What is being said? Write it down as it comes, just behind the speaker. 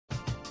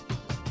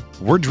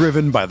We're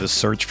driven by the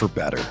search for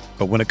better.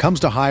 But when it comes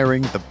to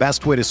hiring, the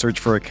best way to search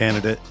for a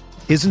candidate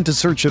isn't to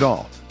search at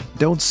all.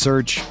 Don't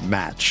search,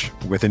 match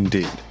with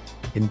Indeed.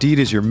 Indeed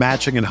is your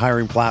matching and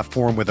hiring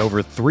platform with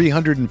over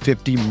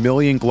 350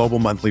 million global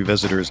monthly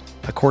visitors,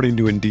 according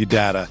to Indeed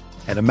data,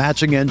 and a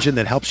matching engine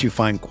that helps you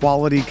find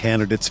quality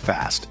candidates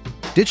fast.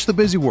 Ditch the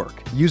busy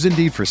work. Use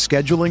Indeed for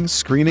scheduling,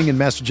 screening, and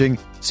messaging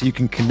so you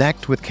can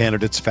connect with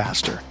candidates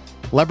faster.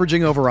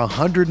 Leveraging over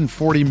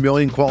 140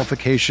 million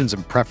qualifications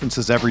and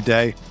preferences every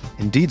day,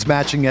 Indeed's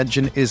matching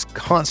engine is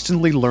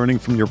constantly learning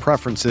from your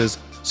preferences,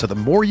 so the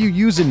more you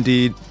use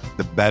Indeed,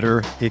 the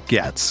better it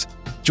gets.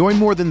 Join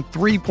more than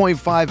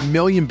 3.5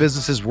 million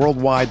businesses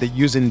worldwide that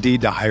use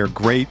Indeed to hire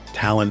great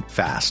talent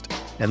fast.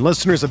 And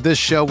listeners of this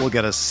show will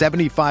get a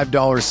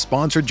 $75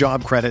 sponsored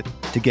job credit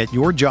to get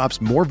your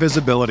jobs more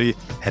visibility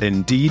at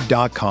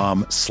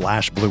Indeed.com/Blue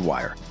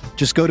Wire.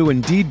 Just go to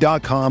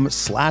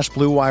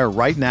Indeed.com/Blue Wire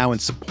right now and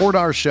support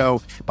our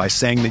show by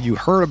saying that you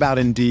heard about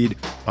Indeed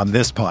on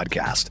this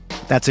podcast.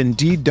 That's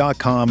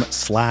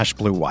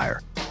Indeed.com/Blue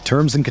Wire.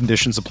 Terms and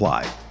conditions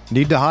apply.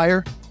 Need to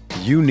hire?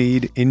 You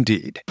need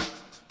Indeed.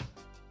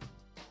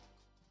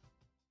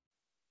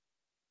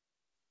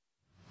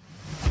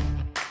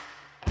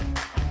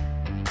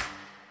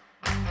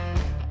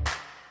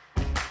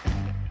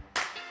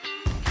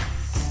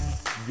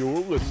 You're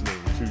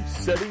listening to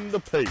Setting the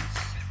Pace.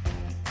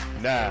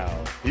 Now,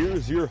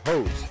 here's your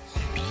hosts,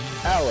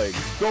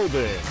 Alex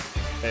Golden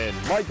and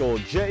Michael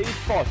J.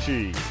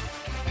 Fauci.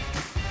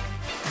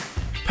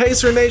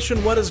 Pacer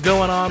Nation, what is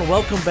going on?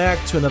 Welcome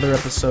back to another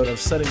episode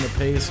of Setting the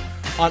Pace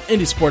on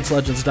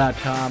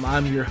IndySportsLegends.com.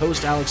 I'm your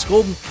host, Alex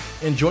Golden,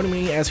 and joining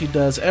me as he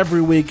does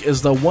every week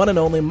is the one and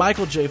only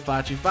Michael J.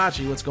 Fauci.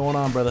 Fauci, what's going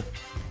on, brother?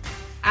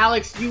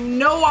 Alex, you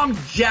know I'm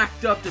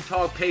jacked up to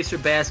talk Pacer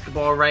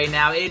basketball right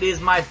now. It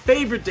is my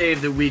favorite day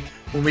of the week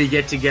when we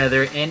get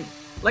together. And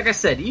like I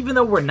said, even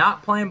though we're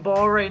not playing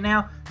ball right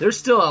now, there's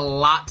still a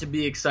lot to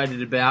be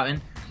excited about.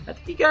 And I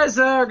think you guys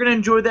are going to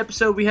enjoy the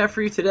episode we have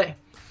for you today.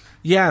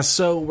 Yeah,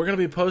 so we're going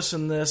to be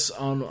posting this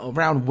on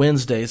around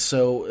Wednesday.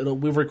 So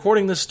we're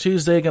recording this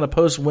Tuesday, going to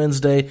post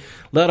Wednesday.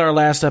 Let our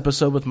last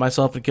episode with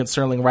myself and Kid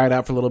Sterling ride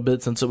out for a little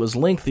bit since it was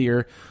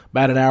lengthier,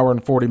 about an hour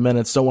and 40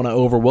 minutes. Don't want to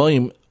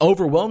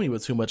overwhelm you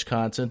with too much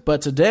content.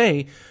 But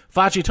today,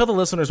 Fauci, tell the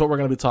listeners what we're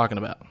going to be talking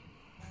about.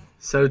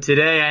 So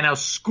today, I know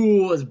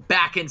school is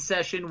back in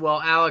session. Well,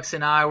 Alex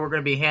and I, we're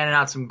going to be handing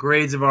out some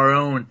grades of our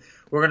own.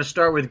 We're going to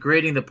start with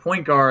grading the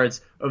point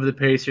guards of the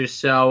Pacers.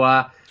 So,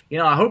 I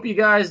hope you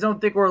guys don't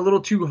think we're a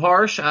little too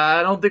harsh.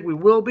 I don't think we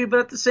will be,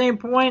 but at the same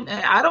point,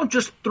 I don't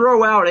just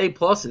throw out A+.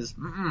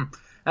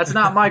 That's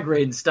not my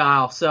grading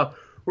style. So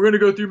we're going to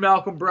go through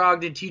Malcolm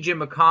Brogdon, TJ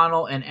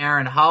McConnell, and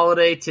Aaron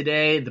Holiday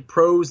today, the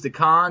pros, the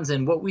cons,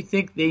 and what we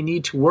think they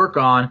need to work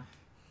on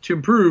to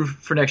improve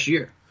for next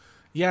year.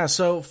 Yeah,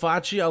 so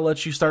Fauci, I'll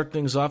let you start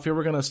things off here.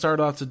 We're going to start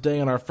off today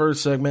in our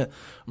first segment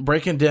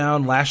breaking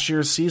down last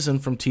year's season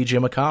from TJ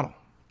McConnell.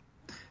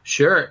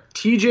 Sure.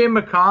 TJ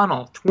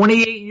McConnell,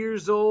 28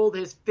 years old,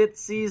 his fifth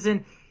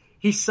season.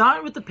 He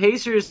signed with the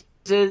Pacers,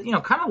 kind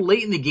of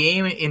late in the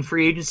game in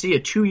free agency, a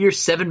 2-year,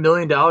 $7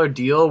 million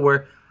deal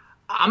where,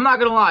 I'm not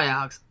going to lie,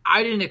 Alex,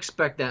 I didn't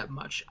expect that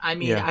much. I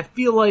mean, yeah. I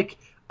feel like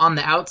on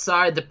the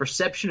outside, the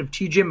perception of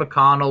TJ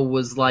McConnell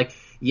was like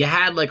you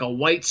had like a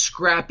white,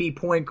 scrappy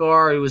point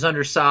guard who was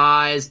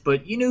undersized,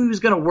 but you knew he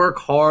was going to work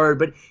hard,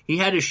 but he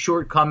had his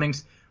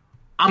shortcomings.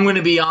 I'm going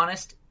to be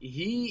honest,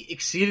 he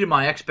exceeded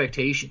my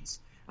expectations.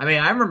 I mean,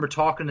 I remember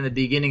talking in the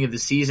beginning of the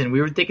season, we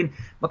were thinking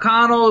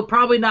McConnell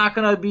probably not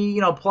going to be,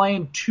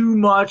 playing too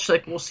much.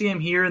 Like, we'll see him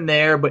here and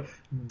there, but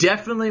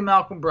definitely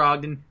Malcolm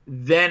Brogdon,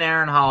 then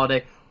Aaron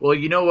Holiday. Well,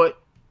 you know what?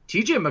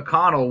 TJ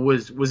McConnell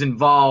was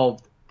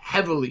involved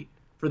heavily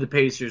for the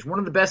Pacers. One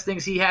of the best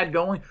things he had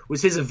going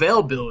was his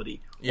availability.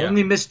 Yeah.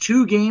 Only missed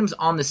 2 games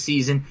on the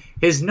season.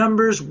 His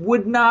numbers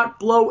would not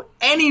blow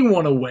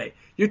anyone away.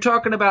 You're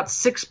talking about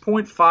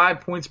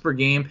 6.5 points per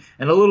game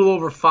and a little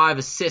over 5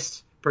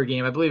 assists per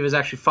game. I believe it was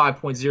actually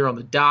 5.0 on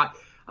the dot.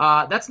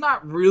 That's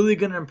not really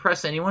going to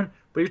impress anyone,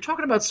 but you're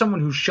talking about someone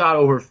who shot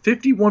over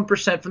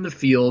 51% from the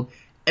field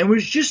and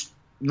was just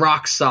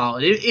rock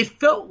solid. It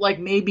felt like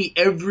maybe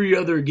every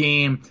other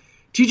game,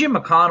 TJ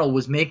McConnell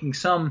was making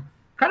some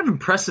kind of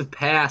impressive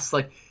pass,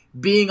 like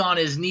being on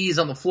his knees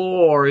on the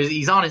floor, or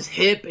he's on his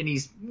hip and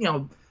he's,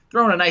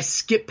 throwing a nice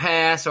skip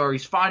pass, or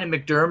he's finding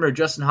McDermott or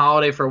Justin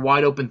Holiday for a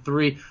wide open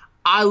 3.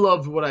 I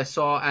loved what I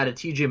saw out of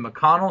TJ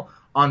McConnell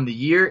on the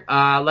year.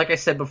 Like I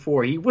said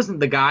before, he wasn't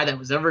the guy that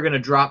was ever going to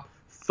drop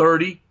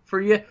 30 for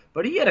you,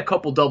 but he had a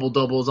couple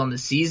double-doubles on the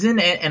season,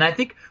 and I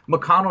think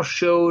McConnell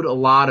showed a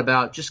lot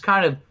about just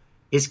kind of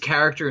his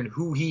character and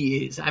who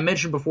he is. I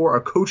mentioned before,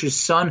 a coach's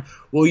son.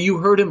 Well, you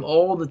heard him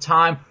all the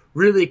time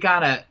really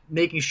kind of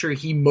making sure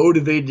he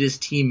motivated his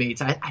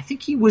teammates. I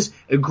think he was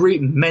a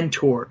great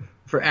mentor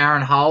for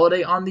Aaron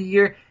Holiday on the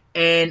year,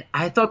 and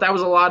I thought that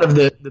was a lot of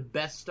the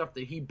best stuff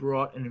that he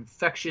brought, an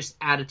infectious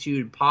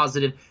attitude and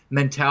positive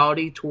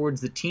mentality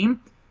towards the team.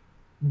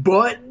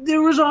 But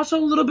there was also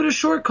a little bit of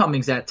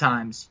shortcomings at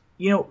times.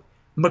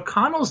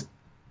 McConnell's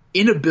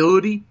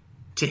inability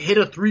to hit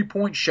a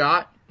 3-point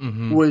shot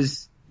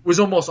was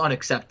almost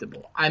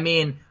unacceptable. I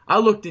mean, I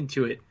looked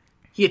into it.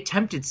 He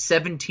attempted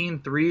 17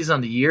 threes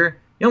on the year.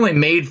 He only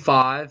made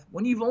 5.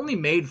 When you've only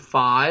made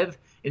 5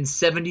 in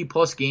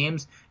 70-plus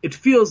games, it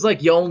feels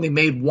like you only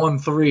made 1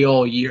 3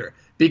 all year.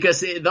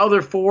 Because the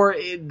other 4,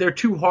 they're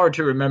too hard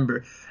to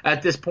remember.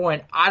 At this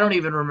point, I don't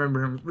even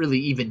remember him really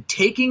even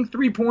taking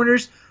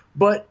 3-pointers.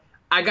 But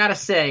I got to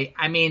say,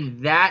 I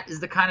mean, that is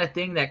the kind of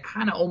thing that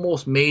kind of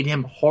almost made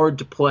him hard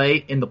to play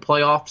in the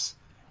playoffs.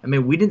 I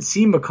mean, we didn't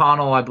see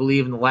McConnell, I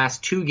believe, in the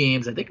last 2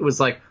 games. I think it was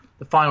like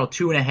the final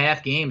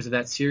 2.5 games of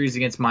that series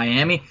against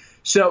Miami.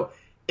 So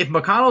if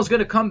McConnell's going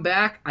to come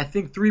back, I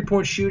think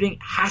 3-point shooting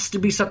has to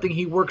be something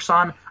he works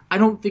on. I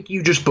don't think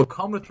you just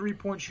become a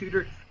 3-point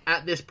shooter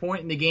at this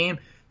point in the game.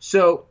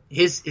 So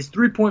his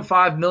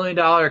 $3.5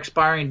 million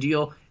expiring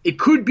deal, it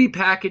could be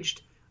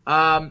packaged in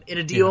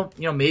a deal,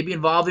 maybe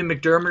involving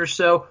McDermott or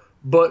so.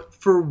 But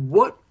for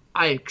what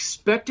I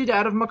expected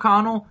out of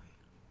McConnell,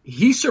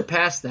 he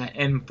surpassed that.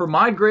 And for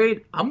my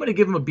grade, I'm going to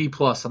give him a B+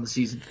 on the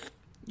season.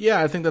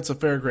 Yeah, I think that's a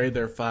fair grade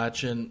there,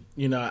 Foch. And,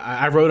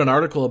 I wrote an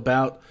article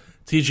about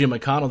T.J.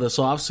 McConnell this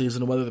offseason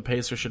and whether the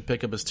Pacers should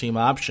pick up his team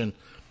option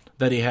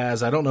that he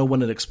has. I don't know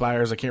when it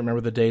expires. I can't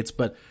remember the dates,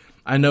 but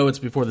I know it's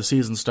before the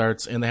season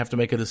starts, and they have to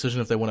make a decision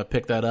if they want to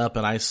pick that up.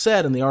 And I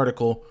said in the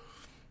article,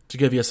 to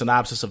give you a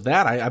synopsis of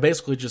that, I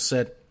basically just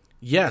said,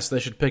 yes, they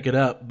should pick it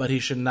up, but he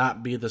should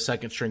not be the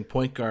second-string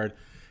point guard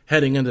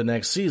heading into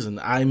next season.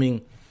 I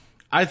mean,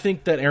 I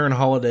think that Aaron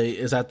Holiday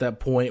is at that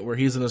point where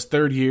he's in his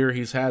 3rd year.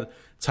 He's had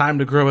time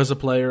to grow as a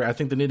player. I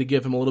think they need to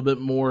give him a little bit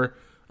more,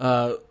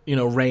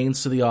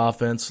 reins to the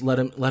offense. Let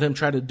him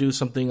try to do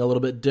something a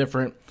little bit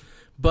different.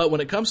 But when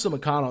it comes to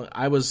McConnell,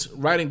 I was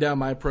writing down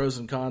my pros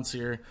and cons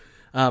here.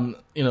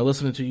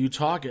 Listening to you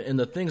talk, and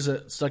the things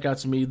that stuck out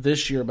to me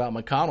this year about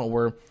McConnell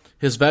were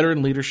his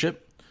veteran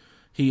leadership.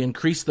 He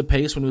increased the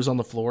pace when he was on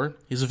the floor.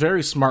 He's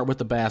very smart with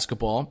the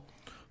basketball.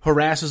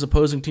 Harasses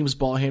opposing teams'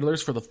 ball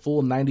handlers for the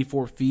full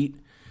 94 feet.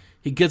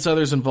 He gets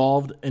others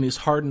involved, and he's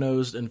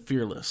hard-nosed and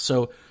fearless.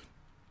 So,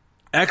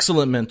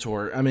 excellent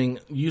mentor. I mean,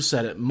 you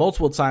said it.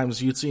 Multiple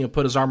times you'd see him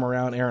put his arm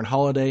around Aaron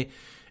Holiday,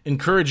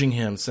 encouraging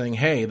him, saying,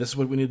 hey, this is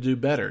what we need to do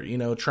better.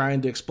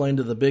 Trying to explain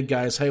to the big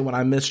guys, hey, when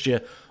I missed you,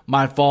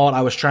 my fault.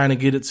 I was trying to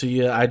get it to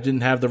you. I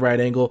didn't have the right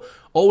angle.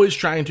 Always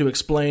trying to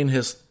explain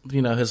his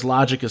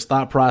logic, his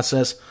thought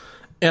process.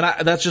 And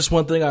that's just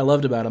one thing I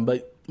loved about him.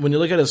 But when you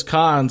look at his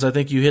cons, I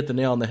think you hit the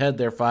nail on the head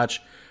there, Foch.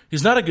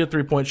 He's not a good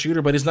 3-point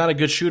shooter, but he's not a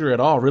good shooter at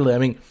all, really. I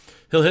mean,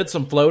 he'll hit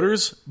some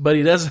floaters, but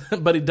he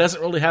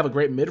doesn't really have a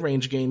great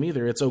mid-range game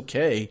either. It's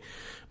okay.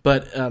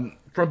 But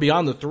from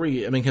beyond the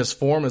 3, I mean, his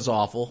form is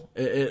awful.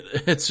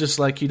 It's just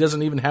like he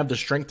doesn't even have the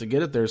strength to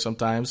get it there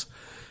sometimes.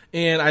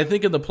 And I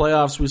think in the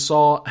playoffs we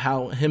saw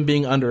how him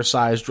being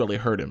undersized really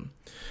hurt him.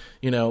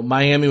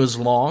 Miami was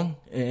long,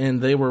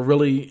 and they were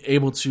really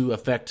able to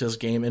affect his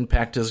game,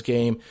 impact his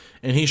game,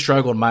 and he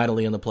struggled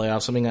mightily in the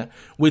playoffs. I mean,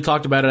 we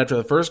talked about it after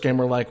the first game.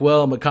 We're like,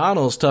 well,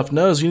 McConnell's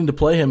tough-nosed. You need to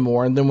play him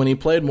more. And then when he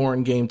played more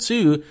in Game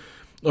 2,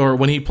 or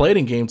when he played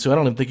in Game 2, I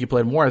don't even think he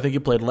played more. I think he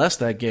played less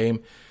that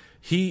game.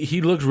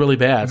 He looked really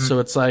bad. Mm-hmm. So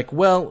it's like,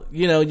 well,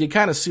 you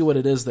kind of see what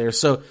it is there.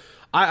 So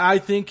I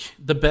think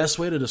the best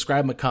way to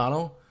describe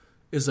McConnell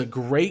is a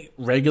great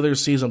regular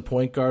season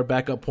point guard,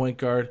 backup point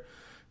guard.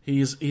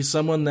 He's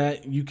someone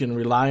that you can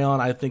rely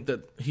on. I think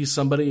that he's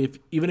somebody,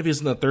 even if he's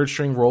in the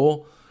 3rd-string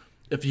role,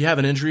 if you have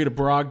an injury to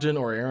Brogdon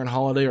or Aaron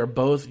Holiday or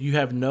both, you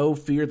have no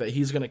fear that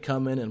he's going to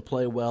come in and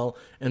play well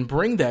and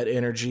bring that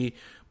energy.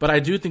 But I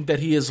do think that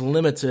he is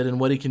limited in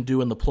what he can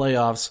do in the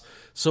playoffs.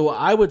 So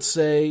I would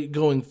say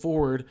going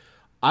forward,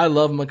 I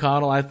love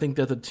McConnell. I think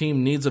that the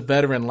team needs a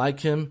veteran like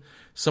him,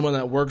 someone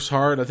that works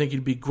hard. I think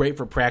he'd be great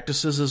for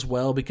practices as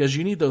well, because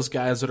you need those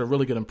guys that are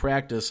really good in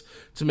practice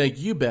to make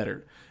you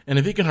better. And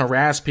if he can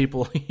harass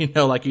people,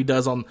 like he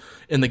does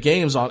in the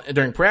games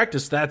during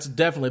practice, that's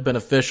definitely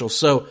beneficial.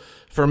 So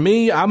for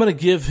me, I'm going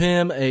to give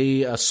him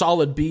a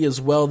solid B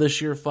as well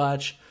this year,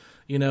 Foch.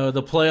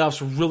 The playoffs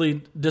were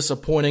really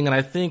disappointing, and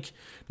I think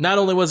not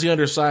only was he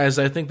undersized,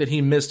 I think that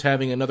he missed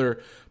having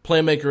another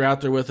playmaker out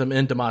there with him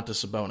in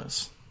Domantas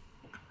Sabonis.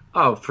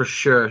 Oh, for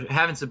sure.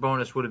 Having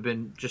Sabonis would have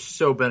been just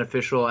so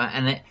beneficial.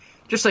 And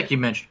just like you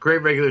mentioned,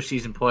 great regular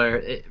season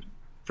player,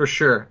 for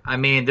sure. I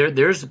mean,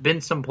 there's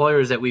been some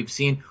players that we've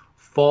seen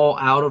fall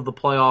out of the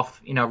playoff,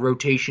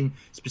 rotation,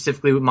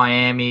 specifically with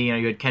Miami.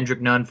 You had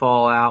Kendrick Nunn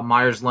fall out,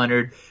 Myers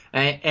Leonard,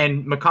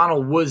 and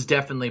McConnell was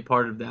definitely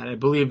part of that. I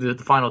believe that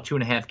the final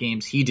 2.5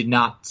 games, he did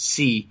not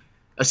see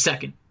a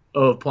second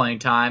of playing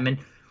time. And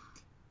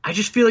I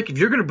just feel like if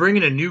you're going to bring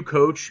in a new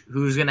coach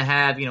who's going to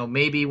have,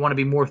 maybe want to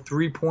be more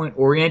 3-point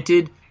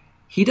oriented,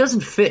 he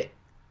doesn't fit.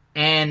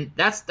 And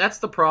that's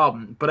the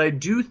problem. But I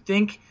do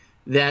think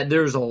that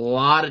there's a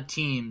lot of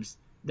teams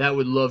that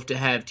would love to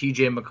have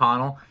T.J.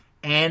 McConnell.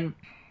 And,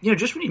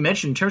 just when you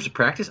mentioned in terms of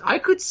practice, I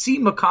could see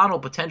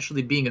McConnell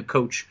potentially being a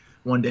coach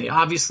one day.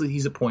 Obviously,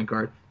 he's a point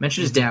guard.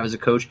 Mentioned his dad was a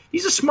coach.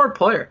 He's a smart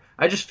player.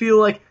 I just feel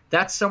like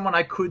that's someone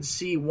I could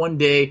see one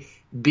day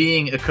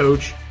being a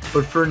coach.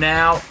 But for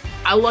now,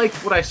 I liked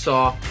what I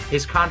saw.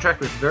 His contract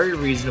was very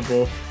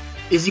reasonable.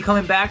 Is he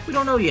coming back? We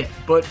don't know yet.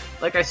 But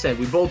like I said,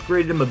 we both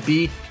graded him a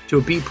B to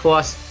a B+.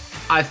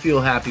 I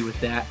feel happy with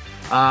that.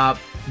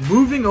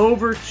 Moving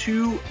over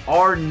to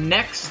our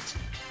next,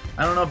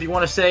 I don't know if you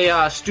want to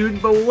say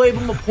student, but we'll label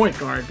him a point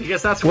guard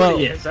because that's what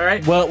he is, all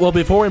right? Well,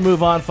 before we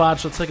move on,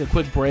 Foch, let's take a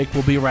quick break.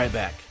 We'll be right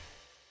back.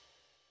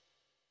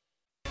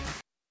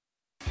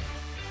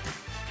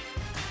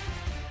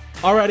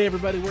 All right,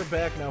 everybody, we're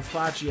back now.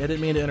 Foch, I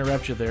didn't mean to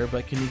interrupt you there,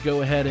 but can you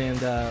go ahead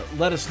and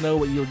let us know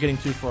what you were getting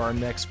to for our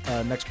next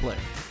player?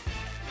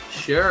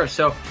 Sure.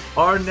 So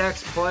our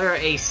next player,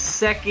 a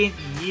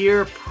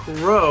second-year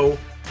pro,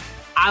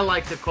 I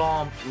like to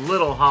call him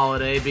Little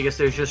Holiday because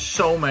there's just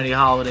so many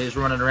holidays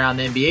running around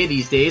the NBA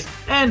these days,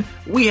 and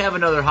we have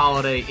another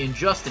holiday in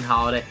Justin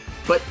Holiday.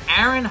 But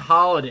Aaron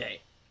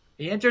Holiday,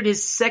 he entered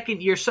his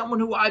second year, someone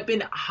who I've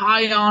been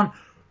high on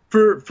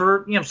for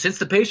since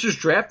the Pacers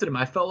drafted him.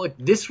 I felt like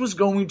this was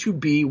going to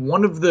be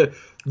one of the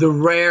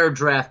rare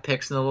draft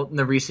picks in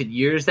the recent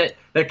years that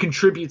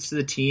contributes to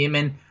the team,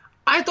 and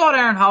I thought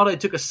Aaron Holiday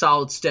took a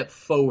solid step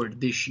forward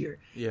this year.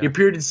 Yeah. He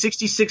appeared in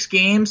 66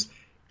 games.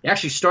 He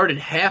actually started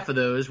half of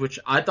those, which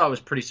I thought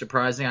was pretty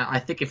surprising. I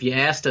think if you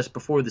asked us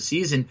before the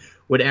season,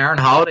 would Aaron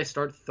Holiday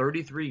start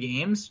 33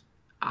 games?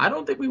 I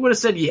don't think we would have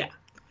said yeah.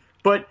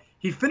 But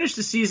he finished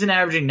the season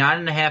averaging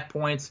 9.5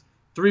 points,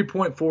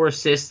 3.4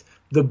 assists.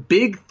 The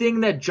big thing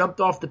that jumped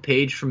off the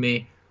page for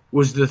me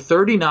was the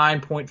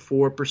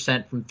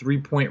 39.4% from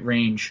three-point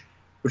range,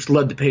 which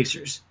led the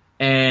Pacers.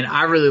 And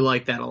I really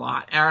like that a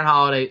lot. Aaron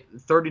Holiday,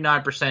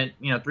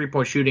 39%,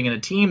 three-point shooting in a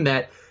team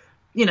that,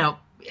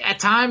 at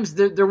times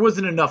there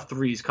wasn't enough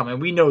threes coming.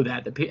 We know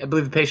that. I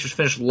believe the Pacers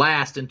finished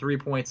last in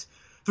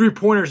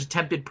three-pointers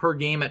attempted per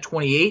game at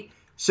 28.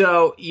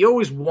 So you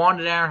always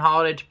wanted Aaron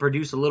Holiday to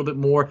produce a little bit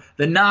more.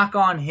 The knock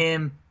on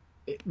him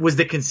was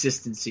the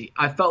consistency.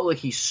 I felt like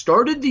he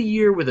started the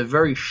year with a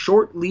very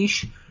short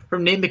leash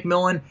from Nate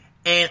McMillan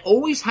and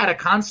always had to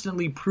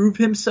constantly prove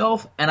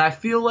himself, and I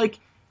feel like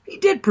he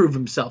did prove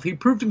himself. He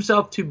proved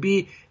himself to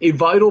be a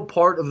vital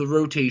part of the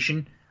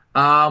rotation,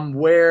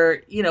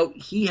 where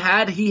he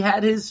had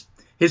his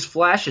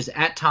flashes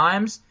at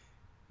times.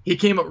 He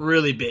came up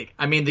really big.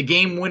 I mean, the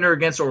game winner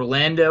against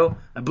Orlando,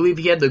 I believe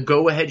he had the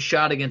go-ahead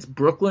shot against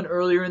Brooklyn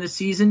earlier in the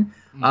season.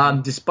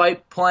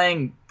 Despite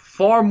playing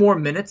far more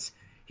minutes,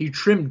 he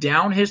trimmed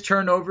down his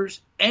turnovers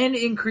and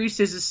increased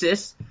his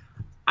assists.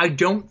 I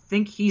don't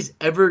think he's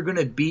ever going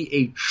to be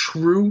a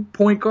true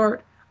point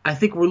guard. I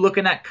think we're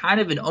looking at kind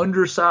of an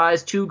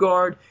undersized two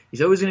guard.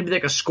 He's always going to be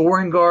like a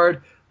scoring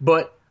guard,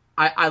 but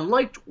I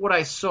liked what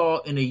I saw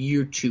in a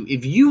year two.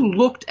 If you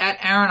looked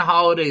at Aaron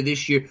Holiday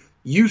this year,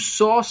 you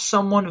saw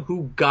someone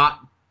who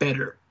got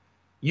better.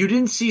 You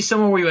didn't see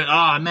someone where you went,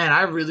 oh man,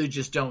 I really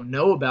just don't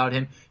know about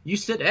him. You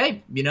said,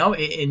 hey,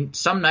 in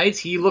some nights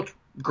he looked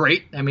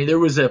great. I mean, there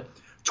was a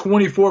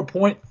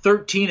 24-point,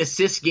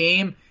 13-assist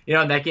game,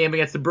 in that game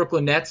against the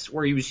Brooklyn Nets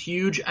where he was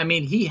huge. I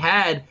mean, he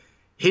had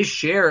his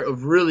share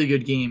of really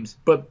good games.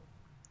 But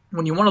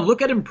when you want to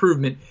look at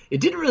improvement,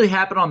 it didn't really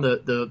happen on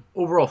the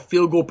overall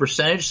field goal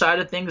percentage side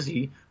of things.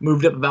 He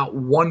moved up about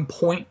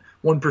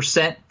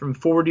 1.1% from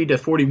 40 to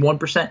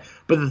 41%.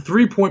 But the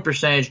three-point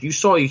percentage, you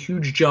saw a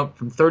huge jump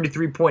from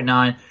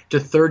 33.9 to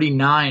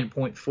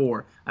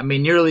 39.4. I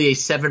mean, nearly a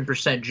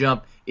 7%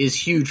 jump is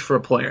huge for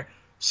a player.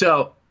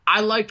 So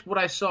I liked what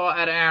I saw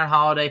at Aaron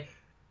Holiday.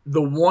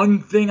 The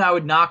one thing I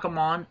would knock him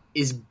on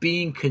is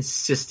being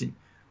consistent.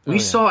 We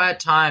saw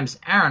at times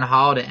Aaron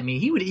Holiday, I mean,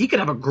 he could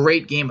have a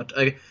great game.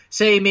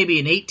 Say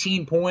maybe an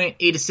 18-point,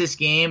 8-assist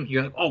game.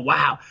 You're like, oh,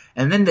 wow.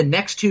 And then the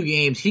next two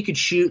games, he could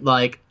shoot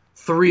like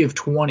 3 of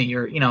 20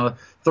 or,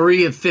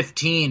 3 of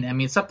 15. I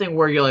mean, something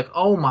where you're like,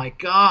 oh, my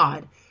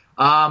God.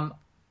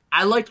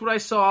 I liked what I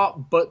saw,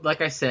 but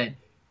like I said,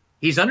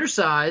 he's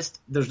undersized.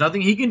 There's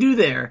nothing he can do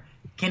there.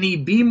 Can he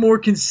be more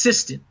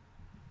consistent?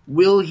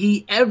 Will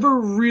he ever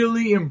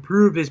really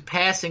improve his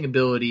passing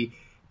ability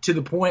to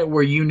the point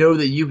where you know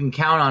that you can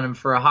count on him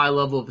for a high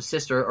level of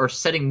assist or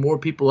setting more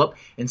people up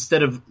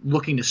instead of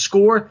looking to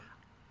score?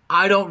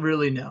 I don't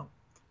really know.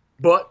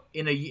 But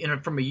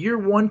from a year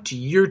one to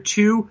year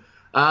two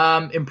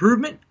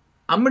improvement,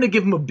 I'm going to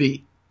give him a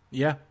B.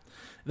 Yeah,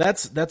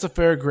 that's a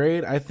fair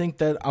grade. I think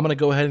that I'm going to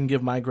go ahead and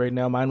give my grade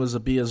now. Mine was a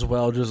B as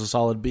well, just a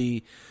solid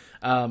B.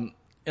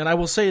 And I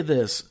will say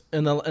this,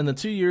 in the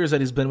 2 years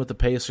that he's been with the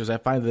Pacers, I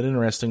find it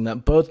interesting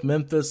that both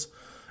Memphis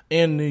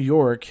and New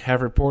York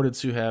have reported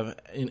to have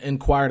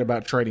inquired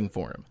about trading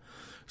for him.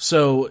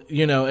 So,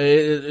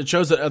 it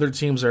shows that other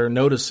teams are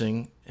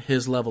noticing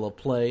his level of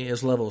play,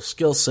 his level of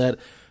skill set,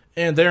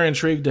 and they're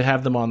intrigued to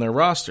have them on their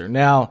roster.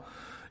 Now,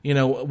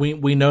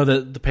 we know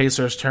that the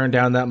Pacers turned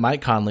down that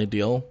Mike Conley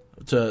deal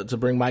to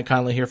bring Mike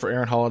Conley here for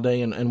Aaron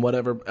Holiday and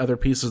whatever other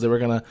pieces they were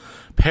going to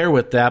pair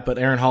with that. But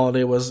Aaron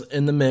Holiday was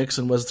in the mix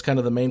and was kind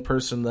of the main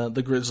person that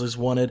the Grizzlies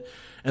wanted.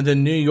 And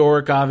then New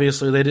York,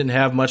 obviously, they didn't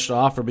have much to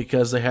offer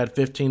because they had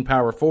 15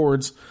 power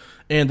forwards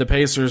and the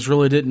Pacers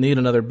really didn't need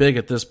another big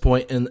at this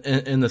point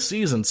in the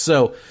season.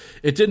 So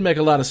it didn't make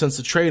a lot of sense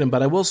to trade him.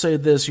 But I will say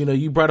this,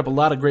 you brought up a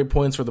lot of great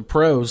points for the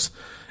pros,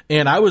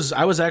 and I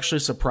was actually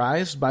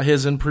surprised by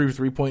his improved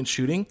three-point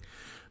shooting,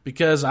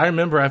 because I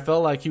remember I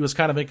felt like he was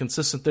kind of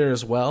inconsistent there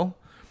as well.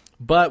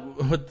 But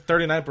with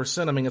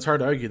 39%, it's hard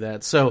to argue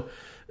that. So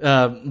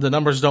the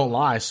numbers don't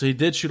lie. So he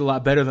did shoot a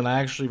lot better than I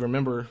actually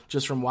remember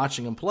just from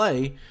watching him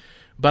play.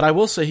 But I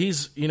will say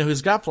he's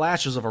got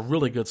flashes of a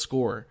really good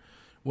scorer.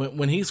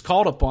 When he's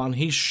called upon,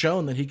 he's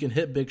shown that he can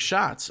hit big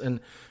shots. And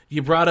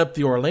you brought up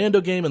the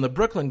Orlando game and the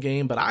Brooklyn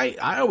game, but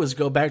I always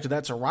go back to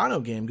that Toronto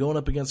game going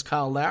up against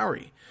Kyle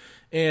Lowry.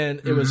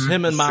 And it was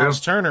him and Miles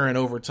Turner in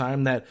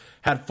overtime that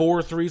had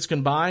 4 threes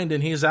combined,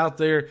 and he's out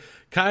there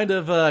kind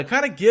of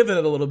giving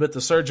it a little bit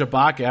to Serge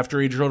Ibaka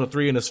after he drilled a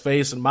 3 in his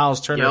face, and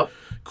Miles Turner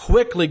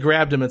quickly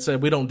grabbed him and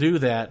said, "We don't do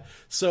that."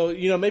 So,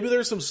 maybe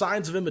there's some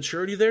signs of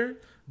immaturity there,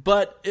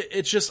 but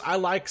it's just I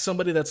like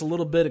somebody that's a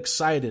little bit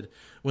excited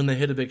when they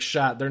hit a big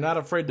shot. They're not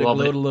afraid to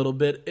gloat a little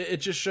bit. It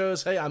just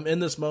shows, hey, I'm in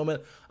this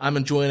moment. I'm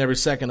enjoying every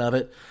second of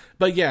it.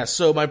 But yeah,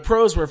 so my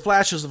pros were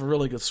flashes of a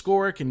really good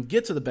scorer, can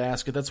get to the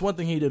basket. That's one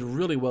thing he did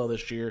really well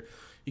this year.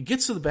 He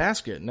gets to the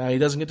basket. Now, he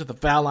doesn't get to the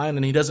foul line,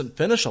 and he doesn't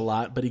finish a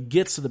lot, but he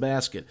gets to the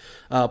basket.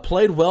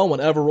 Played well in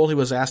whatever role he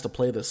was asked to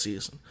play this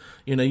season.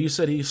 You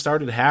said he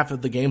started half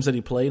of the games that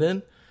he played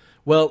in.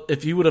 Well,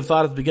 if you would have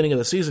thought at the beginning of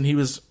the season he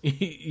was,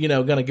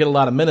 going to get a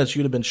lot of minutes,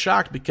 you'd have been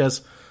shocked,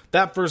 because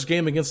that first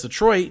game against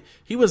Detroit,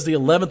 he was the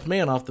 11th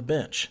man off the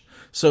bench.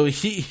 So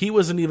he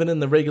wasn't even in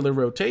the regular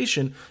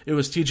rotation. It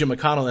was T.J.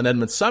 McConnell and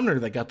Edmund Sumner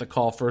that got the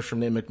call first from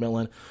Nate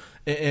McMillan.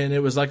 And it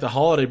was like the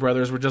Holiday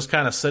brothers were just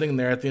kind of sitting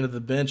there at the end of the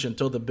bench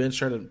until the bench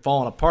started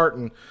falling apart.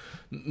 And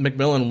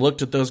McMillan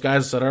looked at those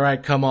guys and said, "All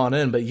right, come on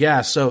in." But yeah,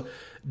 so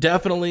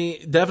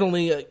definitely,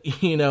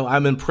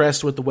 I'm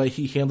impressed with the way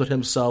he handled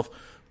himself,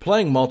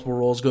 playing multiple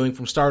roles, going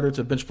from starter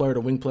to bench player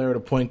to wing player to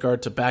point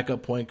guard to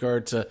backup point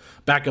guard to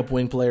backup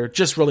wing player.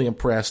 Just really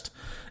impressed.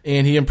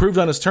 And he improved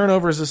on his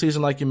turnovers this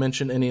season, like you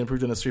mentioned, and he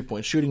improved on his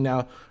three-point shooting.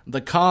 Now, the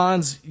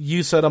cons,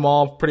 you said them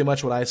all, pretty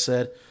much what I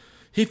said.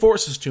 He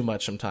forces too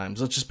much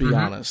sometimes, let's just be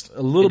honest.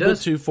 A little bit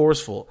too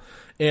forceful.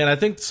 And I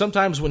think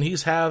sometimes when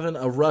he's having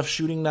a rough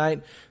shooting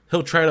night,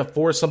 he'll try to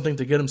force something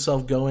to get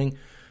himself going.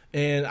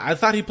 And I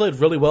thought he played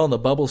really well in the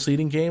bubble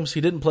seeding games. He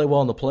didn't play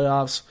well in the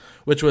playoffs,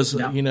 which was,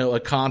 a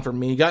con for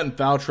me. He got in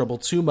foul trouble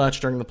too much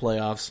during the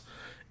playoffs.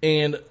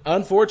 And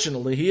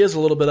unfortunately, he is a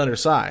little bit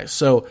undersized.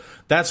 So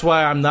that's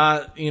why I'm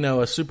not,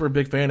 a super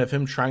big fan of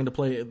him trying to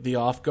play the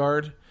off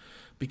guard.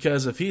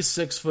 Because if he's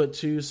 6'2",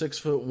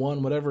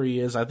 6'1", whatever he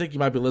is, I think he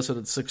might be listed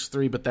at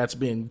 6'3", but that's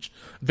being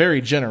very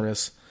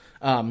generous.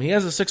 He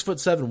has a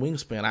 6'7"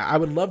 wingspan. I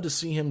would love to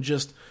see him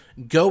just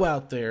go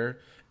out there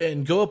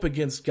and go up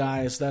against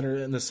guys that are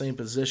in the same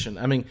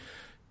position.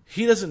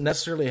 He doesn't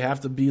necessarily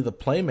have to be the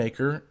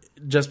playmaker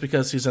just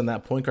because he's in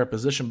that point guard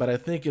position, but I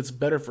think it's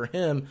better for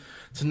him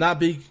to not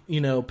be,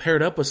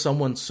 paired up with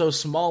someone so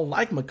small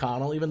like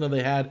McConnell, even though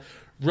they had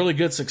really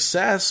good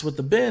success with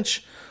the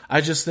bench. I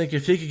just think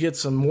if he could get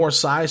some more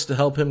size to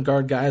help him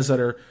guard guys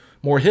that are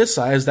more his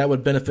size, that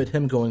would benefit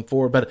him going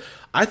forward. But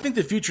I think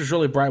the future's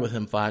really bright with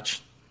him, Foch.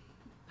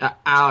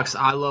 Alex,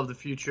 I love the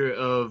future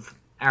of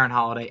Aaron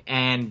Holiday.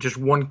 And just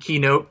one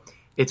keynote,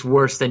 it's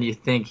worse than you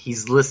think.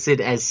 He's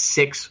listed as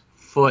 6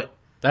 foot.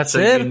 That's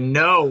it?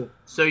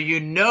 So you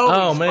know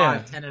oh, he's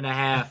man.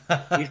 5'10.5".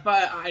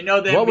 I know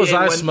the what NBA was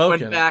I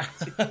smoking? Went back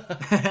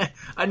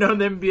I know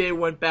the NBA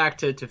went back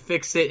to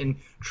fix it and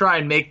try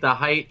and make the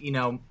height,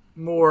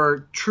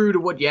 more true to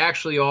what you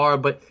actually are.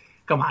 But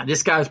come on,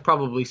 this guy's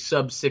probably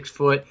sub 6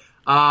 foot.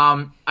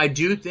 I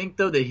do think,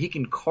 though, that he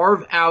can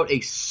carve out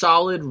a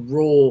solid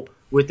role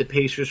with the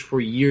Pacers for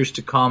years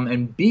to come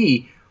and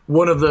be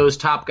one of those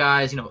top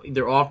guys,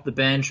 either off the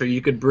bench or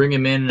you could bring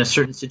him in a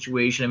certain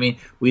situation.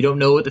 We don't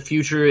know what the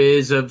future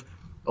is of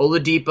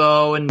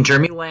Oladipo, and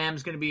Jeremy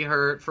Lamb's going to be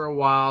hurt for a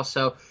while.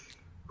 So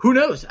who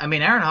knows?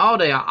 Aaron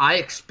Holiday, I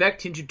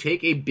expect him to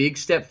take a big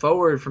step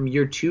forward from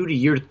year 2 to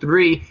year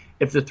 3.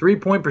 If the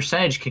 3-point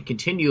percentage can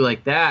continue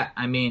like that,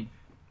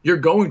 you're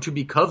going to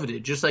be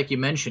coveted, just like you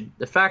mentioned.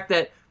 The fact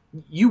that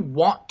you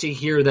want to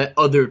hear that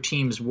other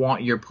teams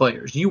want your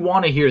players. You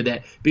want to hear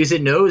that because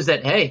it knows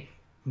that, hey,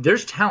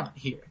 there's talent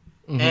here.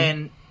 Mm-hmm.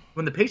 And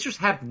when the Pacers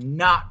have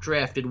not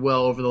drafted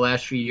well over the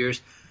last few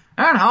years,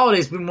 Aaron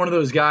Holiday's been one of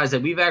those guys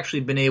that we've actually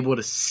been able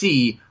to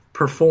see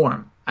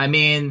perform.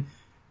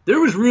 There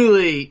was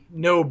really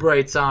no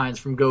bright signs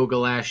from Goga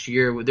last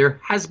year. There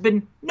has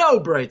been no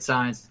bright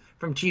signs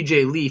from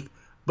TJ Leaf.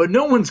 But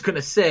no one's going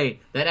to say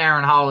that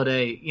Aaron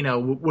Holiday,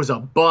 was a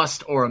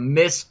bust or a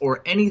miss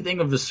or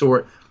anything of the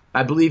sort.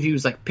 I believe he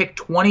was pick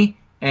 20,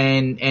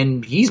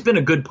 and he's been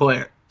a good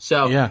player.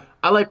 So yeah.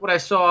 I like what I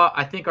saw.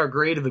 I think our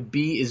grade of a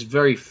B is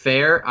very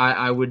fair.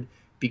 I would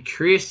be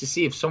curious to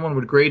see if someone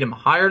would grade him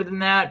higher than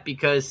that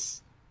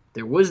because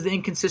there was the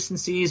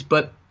inconsistencies.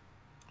 But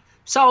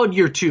solid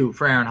year 2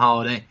 for Aaron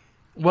Holiday.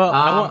 Well,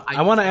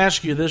 I want to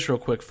ask you this real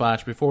quick,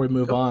 Foch, before we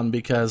move on,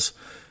 because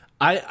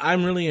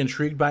I'm really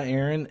intrigued by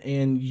Aaron,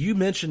 and you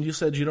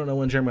said you don't know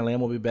when Jeremy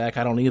Lamb will be back.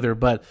 I don't either,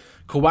 but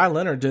Kawhi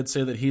Leonard did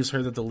say that he's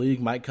heard that the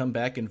league might come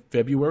back in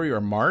February or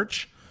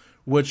March,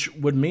 which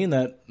would mean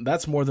that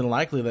that's more than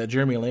likely that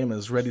Jeremy Lamb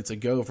is ready to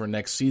go for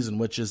next season,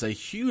 which is a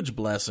huge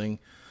blessing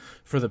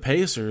for the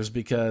Pacers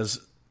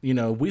because,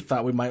 we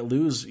thought we might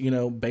lose,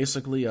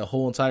 basically a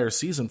whole entire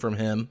season from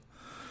him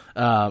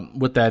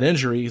with that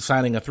injury,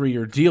 signing a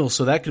 3-year deal.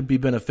 So that could be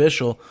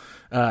beneficial,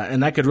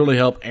 and that could really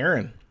help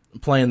Aaron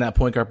playing that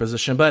point guard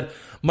position. But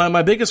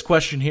my biggest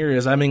question here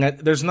is,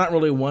 there's not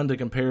really one to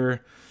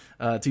compare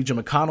T.J.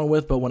 McConnell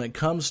with, but when it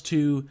comes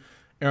to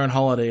Aaron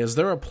Holiday, is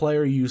there a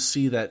player you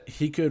see that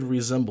he could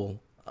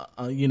resemble,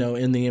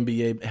 in the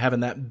NBA, having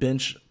that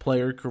bench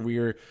player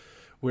career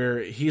where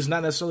he's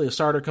not necessarily a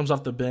starter, comes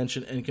off the bench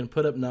and can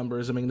put up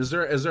numbers? Is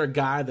there a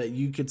guy that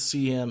you could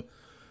see him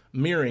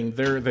mirroring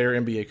their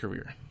NBA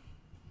career?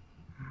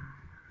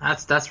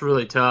 That's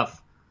really tough.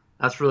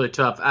 That's really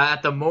tough.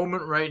 At the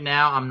moment right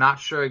now, I'm not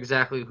sure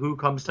exactly who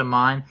comes to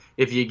mind.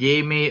 If you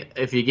gave me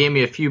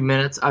a few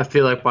minutes, I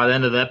feel like by the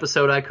end of the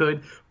episode I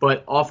could.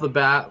 But off the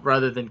bat,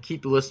 rather than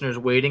keep the listeners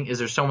waiting, is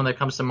there someone that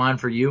comes to mind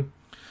for you?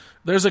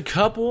 There's a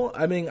couple.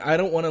 I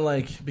don't want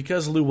to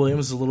because Lou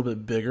Williams is a little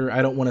bit bigger,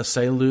 I don't want to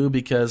say Lou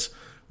because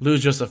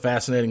Lou's just a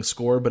fascinating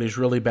scorer, but he's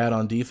really bad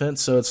on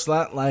defense. So it's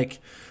not like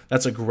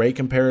that's a great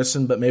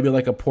comparison, but maybe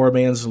like a poor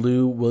man's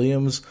Lou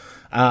Williams.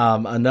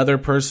 Another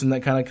person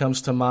that kind of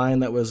comes to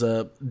mind that was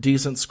a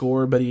decent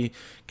scorer, but he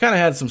kind of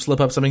had some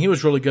slip-ups. He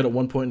was really good at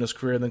one point in his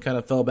career, then kind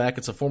of fell back.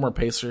 It's a former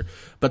Pacer.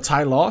 But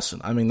Ty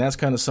Lawson, that's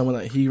kind of someone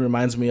that he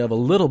reminds me of a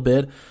little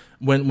bit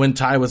when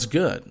Ty was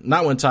good.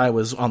 Not when Ty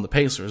was on the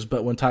Pacers,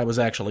 but when Ty was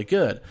actually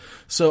good.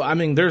 So,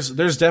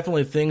 there's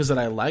definitely things that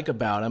I like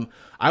about him.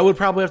 I would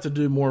probably have to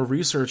do more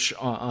research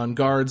on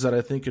guards that I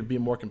think could be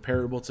more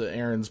comparable to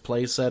Aaron's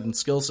play set and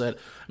skill set.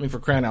 For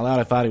crying out loud,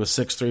 I thought he was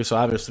 6'3", so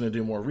obviously going to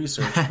do more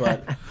research.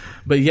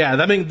 But yeah,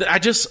 I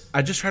just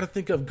try to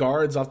think of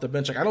guards off the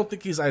bench. I don't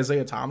think he's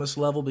Isaiah Thomas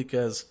level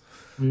because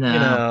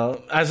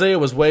Isaiah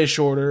was way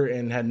shorter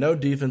and had no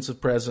defensive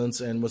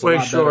presence and was way a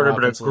lot shorter,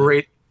 better but a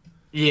great.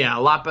 Yeah,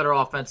 a lot better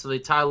offensively.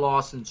 Ty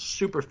Lawson,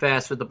 super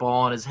fast with the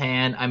ball in his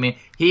hand.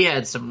 He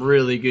had some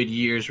really good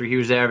years where he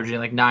was averaging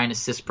like 9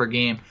 assists per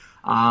game.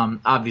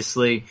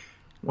 Obviously,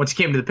 once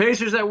he came to the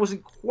Pacers, that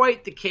wasn't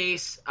quite the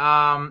case.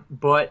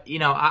 But,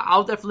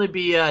 I'll definitely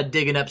be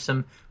digging up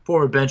some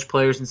former bench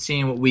players and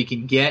seeing what we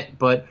can get.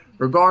 But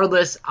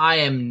regardless, I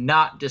am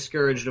not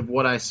discouraged of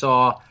what I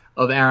saw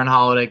of Aaron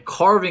Holiday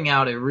carving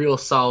out a real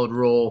solid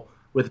role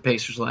with the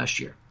Pacers last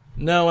year.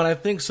 No, and I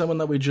think someone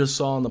that we just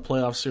saw in the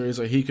playoff series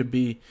that he could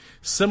be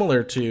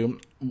similar to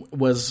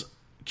was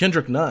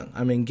Kendrick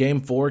Nunn.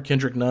 Game 4,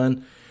 Kendrick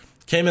Nunn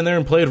came in there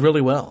and played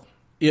really well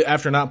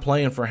after not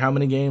playing for how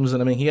many games.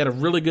 And, he had a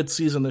really good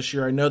season this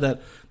year. I know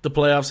that the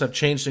playoffs have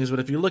changed things, but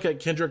if you look at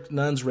Kendrick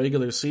Nunn's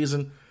regular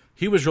season,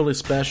 he was really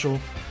special.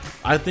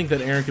 I think that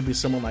Aaron could be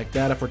someone like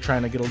that if we're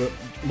trying to get a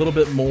little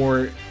bit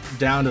more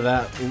down to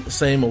that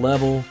same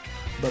level.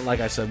 But like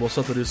I said, we'll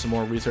still have to do some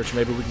more research.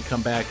 Maybe we can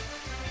come back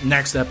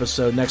next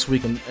episode, next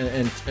week,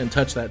 and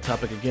touch that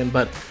topic again.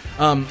 But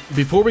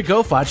before we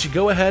go, Facci,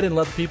 go ahead and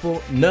let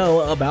people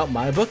know about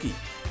MyBookie.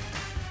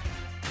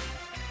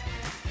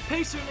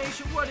 Pacer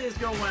Nation, what is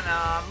going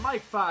on?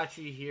 Mike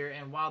Facci here,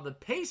 and while the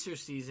Pacer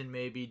season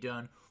may be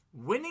done,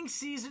 winning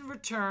season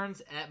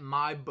returns at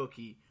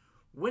MyBookie.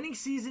 Winning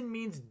season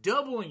means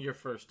doubling your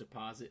first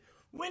deposit.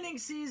 Winning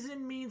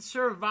season means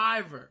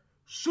Survivor,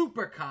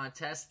 Super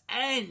Contest,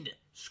 and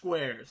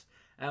Squares.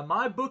 At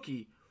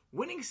MyBookie,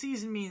 winning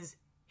season means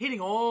hitting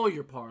all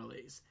your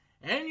parlays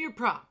and your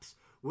props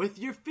with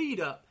your feet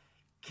up,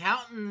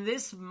 counting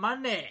this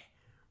money.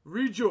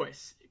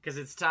 Rejoice, because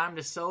it's time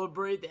to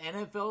celebrate the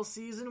NFL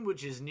season,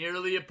 which is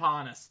nearly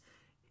upon us.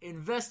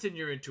 Invest in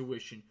your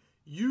intuition.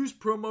 Use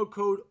promo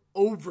code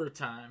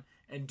OVERTIME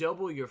and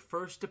double your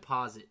first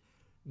deposit.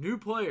 New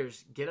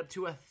players get up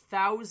to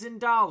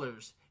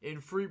 $1,000 in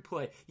free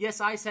play.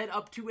 Yes, I said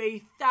up to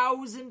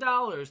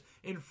 $1,000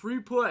 in free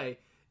play,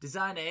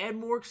 designed to add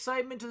more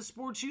excitement to the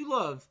sports you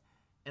love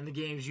and the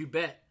games you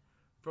bet.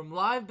 From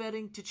live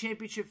betting to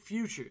championship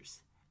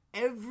futures,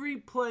 every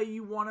play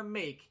you want to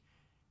make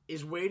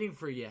is waiting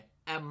for you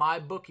at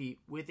MyBookie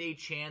with a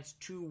chance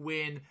to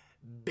win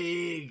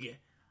big.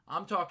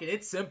 I'm talking,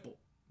 it's simple.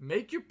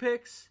 Make your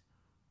picks,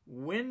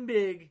 win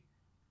big,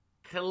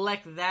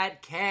 collect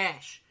that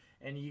cash,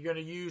 and you're going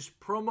to use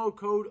promo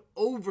code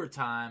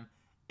OVERTIME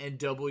and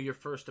double your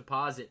first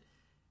deposit.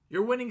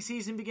 Your winning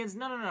season begins,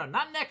 no,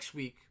 not next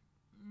week,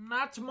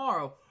 not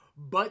tomorrow,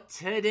 but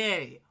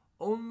today.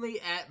 Only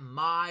at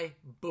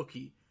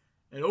MyBookie.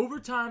 And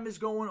Overtime is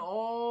going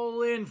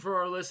all in for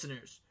our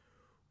listeners.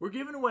 We're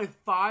giving away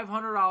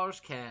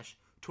 $500 cash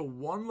to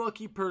one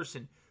lucky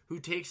person who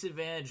takes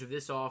advantage of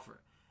this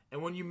offer.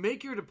 And when you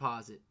make your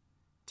deposit,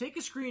 take a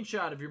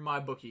screenshot of your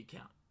MyBookie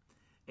account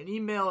and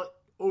email it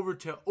over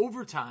to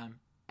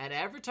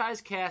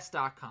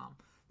overtime@advertisecast.com.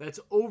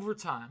 That's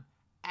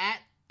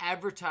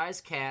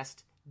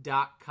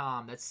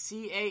overtime@advertisecast.com. That's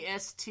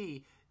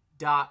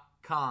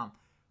CAST.com.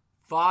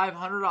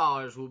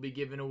 $500 will be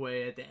given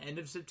away at the end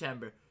of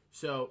September.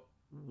 So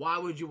why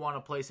would you want to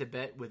place a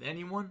bet with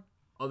anyone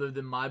other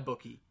than my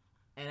bookie?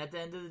 And at the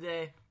end of the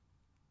day,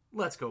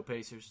 let's go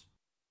Pacers.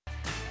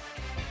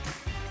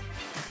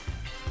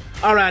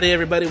 Alrighty,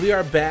 everybody, we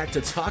are back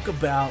to talk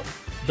about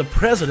the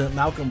president,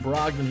 Malcolm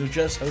Brogdon, who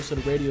just hosted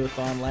a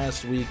radiothon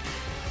last week.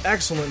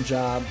 Excellent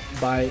job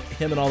by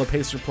him and all the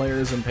Pacer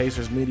players and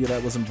Pacers media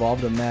that was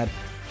involved in that.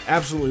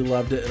 Absolutely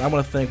loved it, and I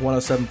want to thank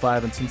 107.5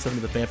 and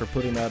 1070 The Fan for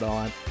putting that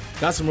on.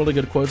 Got some really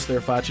good quotes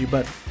there, Facci,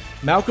 but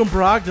Malcolm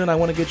Brogdon, I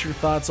want to get your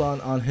thoughts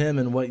on him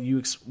and what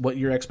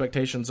your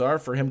expectations are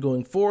for him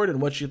going forward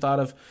and what you thought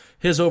of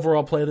his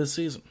overall play this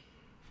season.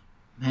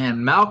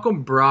 Man,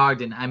 Malcolm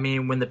Brogdon, I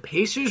mean, when the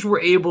Pacers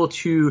were able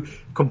to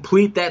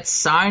complete that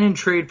sign and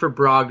trade for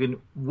Brogdon,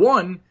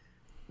 one,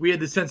 we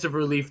had the sense of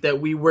relief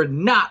that we were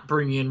not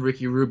bringing in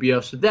Ricky Rubio,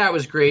 so that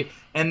was great.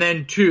 And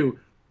then two,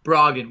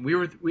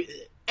 Brogdon.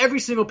 Every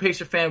single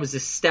Pacer fan was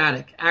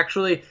ecstatic.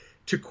 Actually,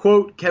 to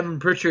quote Kevin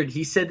Pritchard,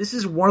 he said, "This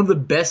is one of the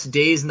best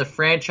days in the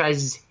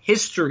franchise's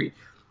history."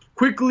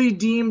 Quickly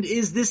deemed,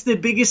 "Is this the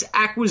biggest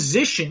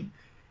acquisition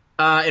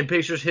in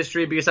Pacers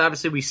history?" Because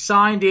obviously we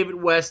signed David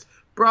West.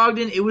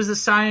 Brogdon, it was a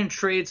sign and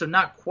trade, so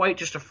not quite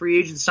just a free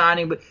agent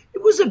signing, but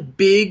it was a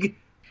big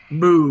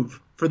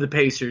move for the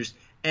Pacers.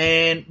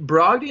 And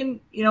Brogdon,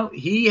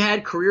 he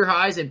had career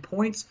highs in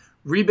points,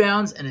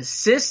 rebounds, and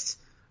assists.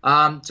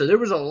 So there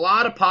was a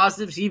lot of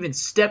positives. He even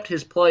stepped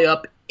his play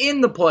up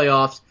in the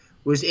playoffs,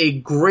 was a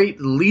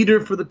great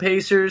leader for the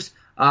Pacers.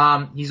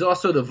 He's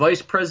also the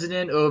vice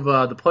president of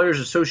the Players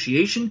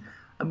Association,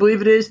 I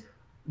believe it is.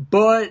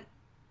 But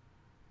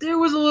there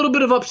was a little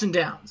bit of ups and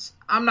downs.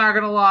 I'm not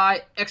going to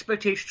lie.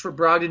 Expectations for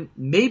Brogdon,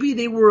 maybe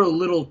they were a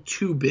little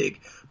too big.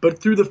 But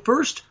through the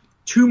first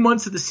 2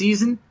 months of the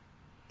season,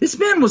 this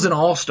man was an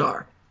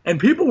all-star. And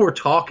people were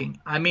talking.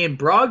 I mean,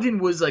 Brogdon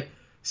was like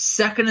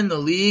second in the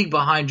league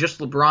behind just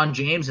LeBron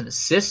James in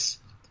assists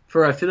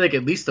for, I feel like,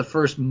 at least the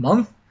first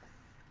month.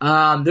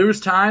 There was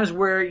times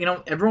where,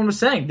 everyone was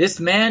saying, this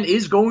man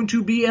is going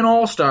to be an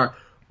all-star.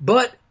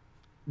 But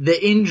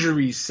the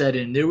injuries set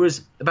in. There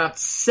was about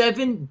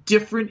 7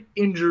 different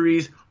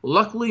injuries.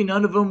 Luckily,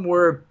 none of them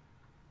were,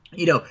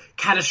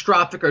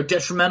 catastrophic or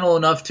detrimental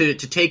enough to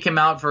take him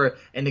out for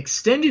an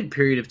extended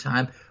period of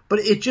time. But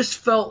it just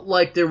felt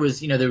like there was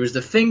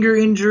the finger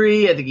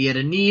injury. I think he had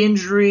a knee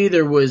injury.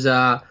 There was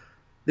a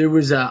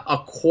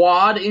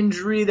quad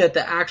injury that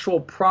the actual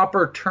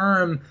proper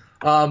term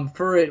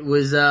for it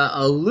was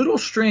a little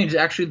strange.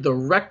 Actually, the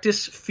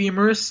rectus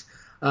femoris.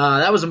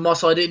 That was a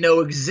muscle I didn't know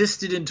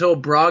existed until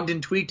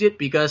Brogdon tweaked it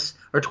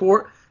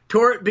tore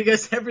it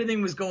because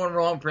everything was going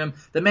wrong for him.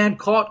 The man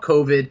caught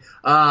COVID.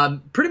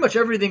 Pretty much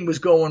everything was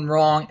going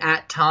wrong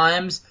at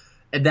times,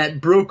 and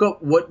that broke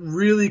up what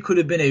really could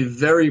have been a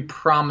very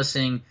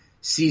promising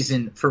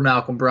season for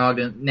Malcolm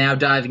Brogdon. Now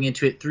diving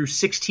into it, through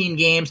 16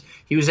 games,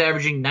 he was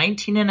averaging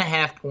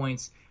 19.5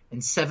 points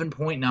and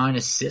 7.9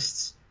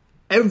 assists.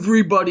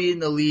 Everybody in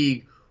the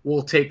league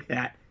will take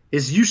that.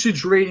 His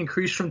usage rate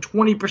increased from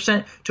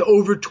 20% to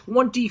over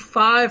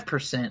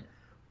 25%.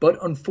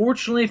 But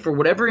unfortunately, for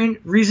whatever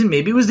reason,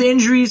 maybe it was the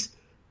injuries,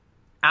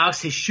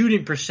 Alex, his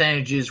shooting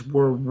percentages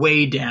were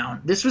way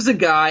down. This was a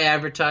guy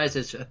advertised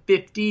as a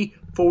 50,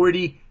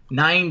 40,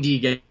 90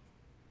 guy.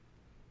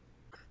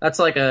 That's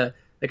like a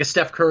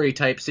Steph Curry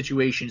type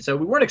situation. So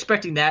we weren't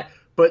expecting that,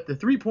 but the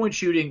three-point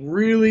shooting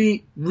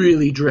really,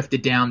 really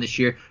drifted down this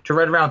year to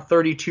right around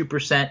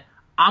 32%.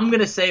 I'm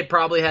going to say it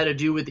probably had to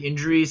do with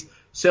injuries.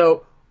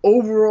 So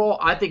overall,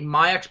 I think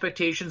my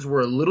expectations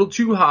were a little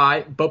too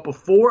high, but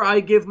before I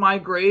give my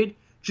grade,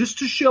 just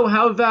to show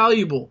how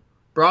valuable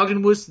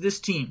Brogdon was to this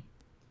team,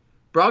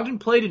 Brogdon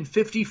played in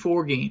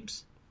 54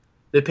 games.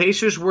 The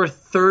Pacers were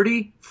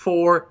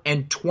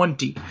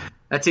 34-20.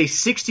 That's a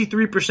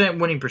 63%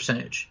 winning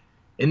percentage.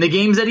 In the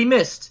games that he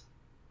missed,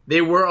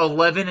 they were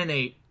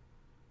 11-8.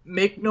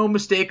 Make no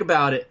mistake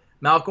about it,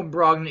 Malcolm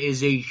Brogdon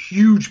is a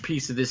huge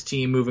piece of this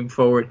team moving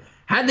forward.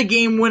 Had the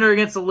game winner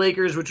against the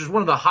Lakers, which was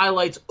one of the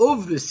highlights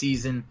of the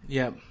season.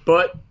 Yeah.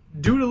 But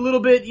due to a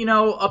little bit,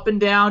 up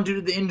and down due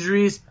to the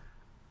injuries,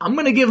 I'm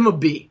going to give him a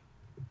B.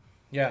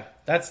 Yeah,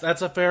 that's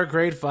a fair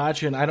grade,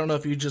 Facci, and I don't know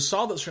if you just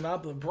saw this or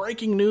not, but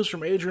breaking news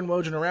from Adrian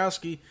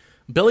Wojnarowski,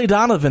 Billy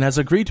Donovan has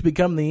agreed to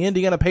become the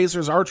Indiana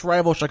Pacers'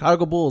 arch-rival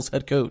Chicago Bulls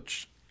head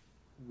coach.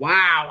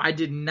 Wow, I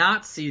did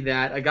not see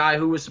that. A guy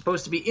who was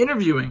supposed to be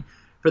interviewing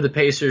for the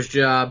Pacers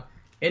job.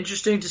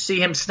 Interesting to see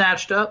him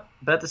snatched up,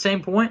 but at the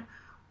same point,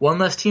 one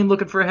less team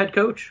looking for a head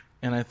coach.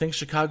 And I think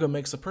Chicago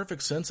makes a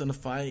perfect sense, and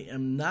if I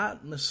am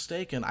not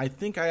mistaken, I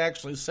think I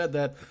actually said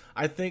that.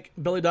 I think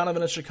Billy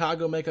Donovan and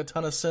Chicago make a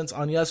ton of sense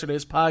on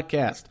yesterday's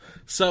podcast.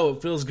 So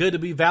it feels good to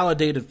be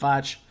validated,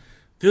 Foch.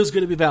 Feels good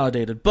to be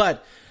validated.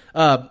 But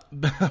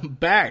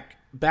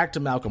back to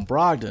Malcolm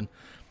Brogdon.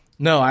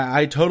 No,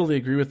 I totally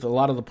agree with a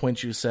lot of the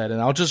points you said,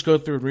 and I'll just go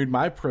through and read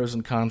my pros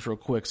and cons real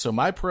quick. So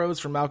my pros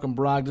for Malcolm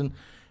Brogdon: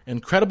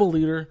 incredible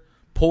leader,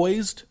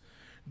 poised,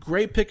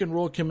 great pick and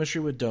roll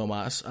chemistry with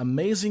Domas,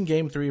 amazing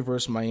Game 3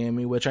 versus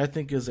Miami, which I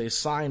think is a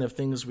sign of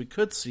things we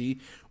could see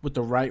with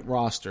the right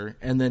roster.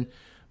 And then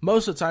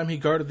most of the time he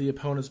guarded the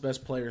opponent's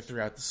best player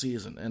throughout the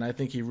season, and I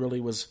think he really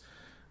was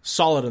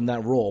solid in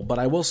that role. But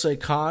I will say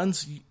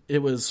cons, it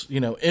was,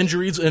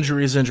 injuries.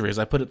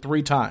 I put it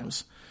 3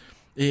 times.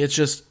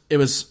 It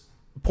was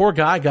poor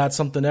guy got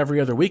something every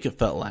other week, it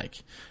felt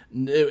like.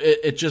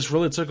 It just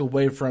really took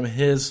away from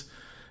his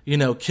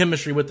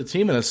chemistry with the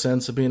team in a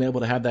sense of being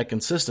able to have that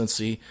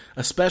consistency,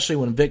 especially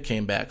when Vic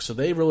came back. So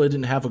they really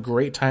didn't have a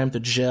great time to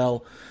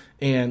gel,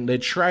 and they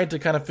tried to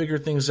kind of figure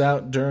things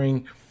out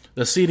during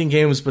the seeding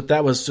games, but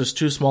that was just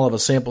too small of a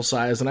sample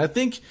size. And I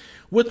think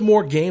with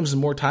more games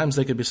and more times,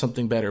 they could be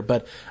something better.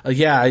 But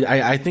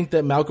I think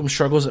that Malcolm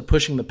struggles at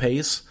pushing the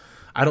pace.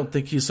 I don't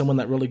think he's someone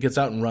that really gets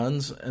out and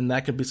runs, and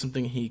that could be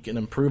something he can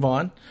improve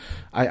on.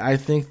 I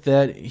think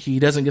that he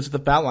doesn't get to the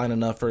foul line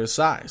enough for his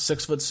size.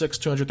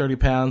 6'6", 230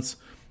 pounds.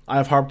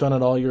 I've harped on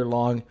it all year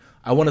long.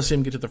 I want to see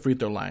him get to the free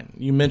throw line.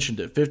 You mentioned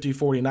it, 50,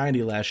 40,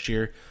 90 last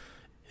year.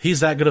 He's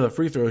that good of a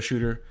free throw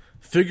shooter.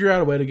 Figure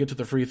out a way to get to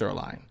the free throw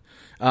line.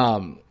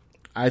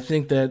 I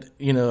think that,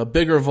 a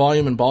bigger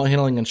volume in ball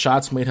handling and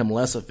shots made him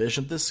less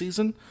efficient this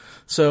season.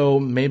 So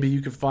maybe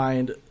you could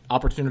find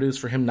opportunities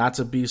for him not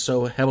to be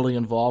so heavily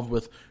involved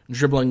with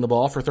dribbling the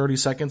ball for 30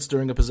 seconds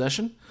during a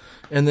possession.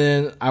 And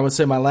then I would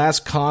say my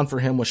last con for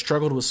him was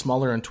struggled with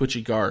smaller and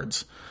twitchy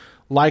guards,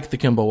 like the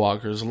Kemba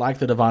Walkers, like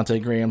the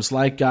Devontae Grahams,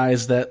 like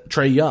guys that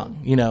Trae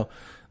Young,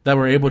 that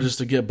were able just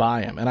to get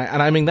by him. And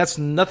I mean, that's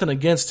nothing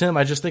against him.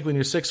 I just think when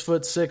you're 6'6",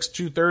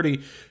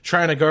 230,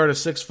 trying to guard a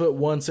 6'1",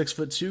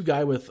 6'2"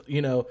 guy with,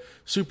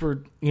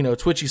 super,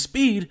 twitchy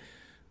speed,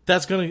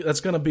 that's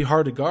gonna be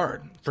hard to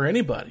guard for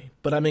anybody.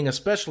 But I mean,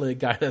 especially a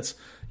guy that's,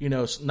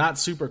 not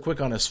super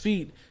quick on his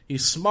feet.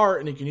 He's smart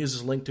and he can use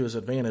his length to his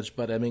advantage.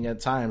 But I mean, at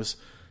times,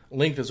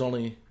 length is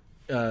only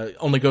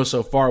goes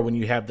so far when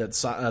you have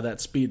that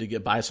speed to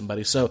get by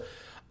somebody. So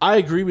I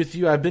agree with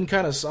you. I've been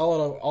kind of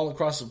solid all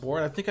across the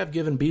board. I think I've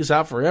given B's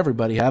out for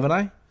everybody, haven't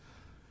I?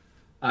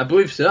 I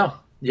believe so.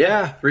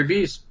 Yeah, 3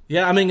 B's.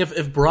 Yeah, I mean,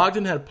 if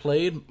Brogdon had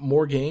played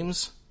more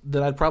games,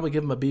 then I'd probably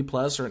give him a B+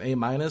 or an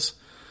A-.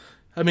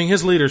 I mean,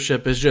 his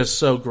leadership is just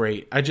so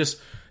great.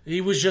 He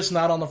was just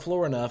not on the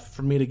floor enough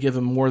for me to give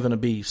him more than a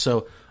B.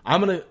 So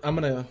I'm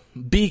gonna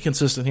be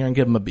consistent here and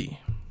give him a B.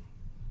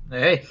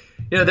 Hey,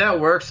 that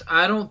works.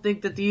 I don't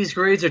think that these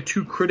grades are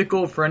too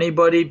critical for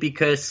anybody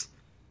because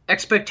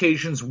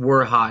expectations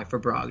were high for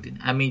Brogdon.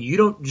 I mean, you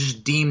don't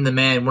just deem the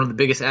man one of the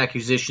biggest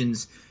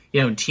acquisitions,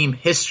 in team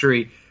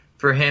history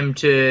for him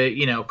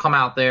to, come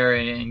out there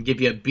and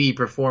give you a B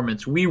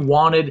performance. We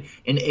wanted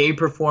an A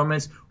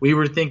performance. We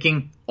were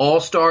thinking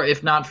all-star,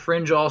 if not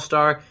fringe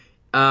all-star.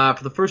 For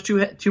the first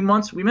two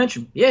months, we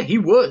mentioned, yeah, he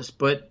was,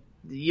 but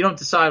you don't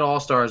decide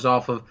all-stars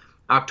off of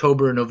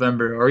October and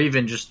November, or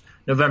even just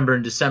November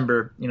and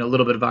December, a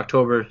little bit of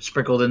October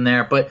sprinkled in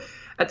there. But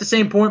at the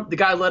same point, the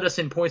guy led us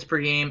in points per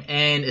game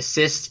and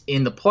assists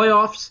in the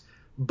playoffs.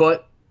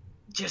 But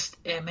just,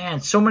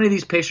 man, so many of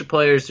these Pacer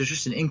players, there's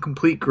just an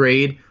incomplete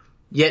grade,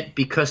 yet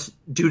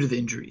due to the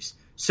injuries.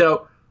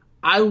 So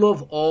I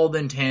love all the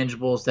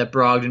intangibles that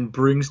Brogdon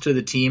brings to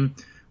the team.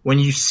 When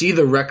you see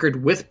the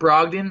record with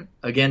Brogdon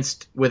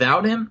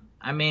without him,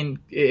 I mean,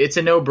 it's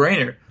a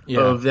no-brainer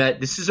of that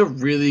this is a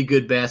really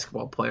good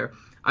basketball player.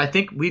 I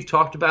think we've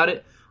talked about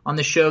it on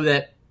the show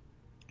that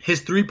his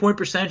three-point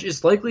percentage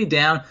is likely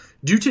down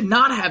due to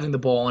not having the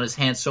ball in his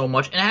hands so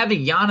much and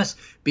having Giannis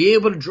be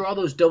able to draw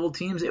those double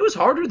teams. It was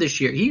harder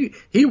this year.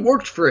 He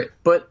worked for it.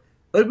 But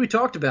like we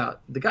talked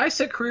about, the guy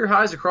set career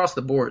highs across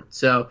the board.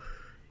 So,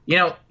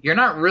 you're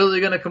not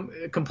really going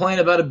to complain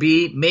about a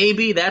B.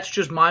 Maybe that's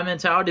just my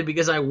mentality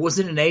because I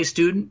wasn't an A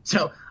student.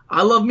 So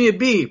I love me a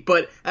B.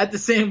 But at the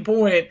same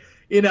point,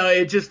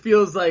 it just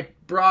feels like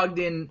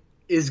Brogdon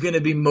is going to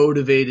be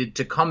motivated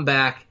to come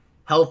back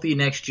healthy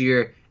next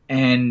year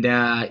and,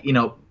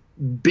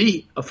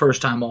 be a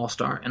first-time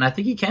All-Star. And I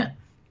think he can.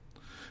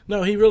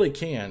 No, he really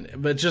can.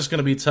 But it's just going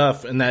to be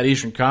tough in that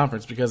Eastern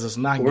Conference because it's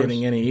not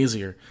getting any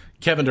easier.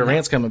 Kevin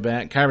Durant's coming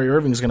back. Kyrie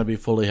Irving's going to be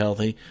fully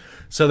healthy.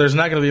 So there's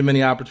not going to be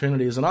many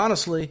opportunities. And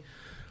honestly,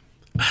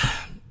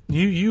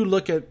 you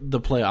look at the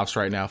playoffs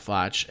right now,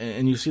 Foch,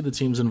 and you see the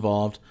teams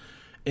involved.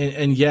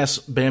 And yes,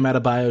 Bam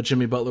Adebayo,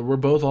 Jimmy Butler, we're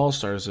both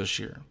All-Stars this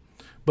year.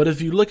 But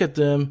if you look at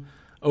them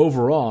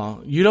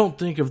overall, you don't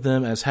think of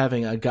them as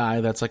having a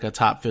guy that's like a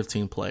top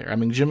 15 player. I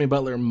mean, Jimmy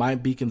Butler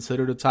might be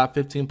considered a top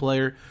 15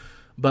 player,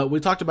 but we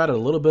talked about it a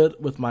little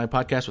bit with my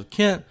podcast with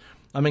Kent.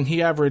 I mean,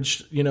 he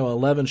averaged,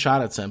 11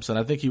 shot attempts, and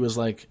I think he was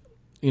like,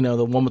 the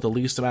one with the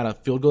least amount of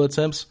field goal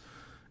attempts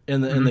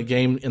in the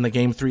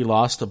game 3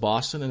 loss to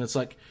Boston. And it's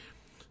like,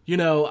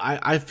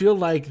 I feel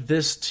like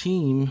this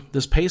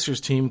Pacers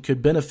team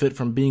could benefit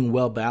from being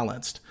well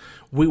balanced.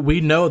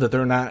 We know that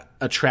they're not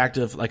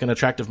attractive, like an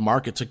attractive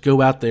market to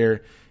go out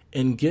there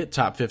and get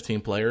top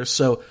 15 players.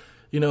 So,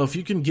 if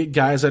you can get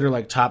guys that are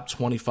like top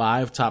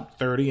 25, top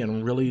 30,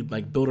 and really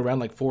like build around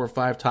like 4 or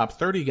 5 top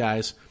 30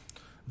 guys,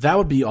 that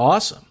would be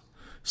awesome.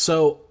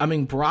 So, I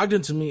mean,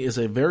 Brogdon to me is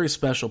a very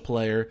special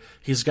player.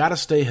 He's got to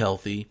stay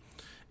healthy.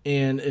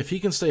 And if he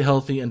can stay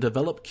healthy and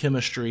develop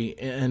chemistry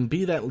and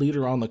be that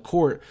leader on the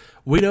court,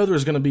 we know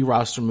there's going to be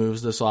roster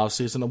moves this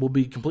offseason, and we'll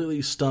be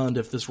completely stunned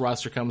if this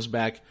roster comes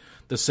back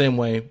the same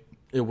way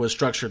it was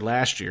structured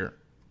last year.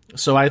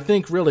 So I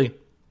think really,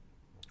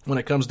 when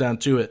it comes down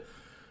to it,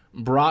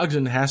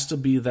 Brogdon has to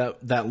be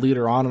that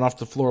leader on and off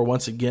the floor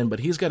once again, but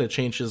he's got to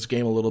change his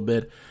game a little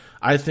bit.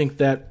 I think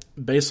that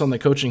based on the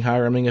coaching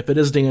hire, I mean, if it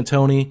is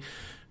D'Antoni,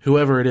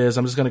 whoever it is,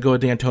 I'm just going to go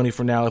with D'Antoni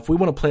for now. If we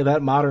want to play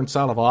that modern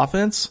style of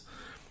offense,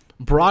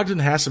 Brogdon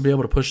has to be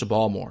able to push the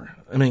ball more.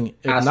 I mean,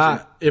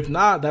 if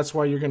not, that's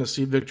why you're going to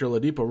see Victor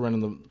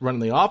Oladipo running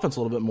the offense a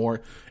little bit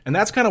more, and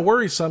that's kind of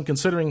worrisome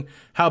considering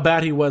how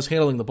bad he was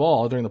handling the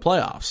ball during the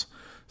playoffs.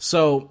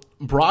 So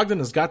Brogdon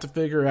has got to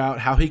figure out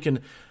how he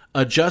can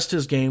adjust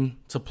his game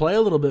to play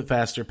a little bit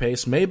faster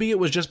pace. Maybe it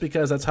was just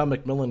because that's how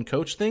McMillan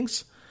coach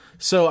thinks.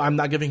 So I'm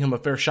not giving him a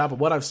fair shot, but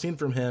what I've seen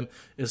from him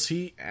is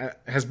he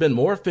has been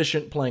more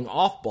efficient playing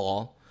off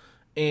ball,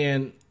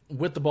 and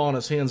with the ball in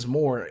his hands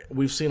more,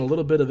 we've seen a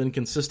little bit of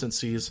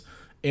inconsistencies,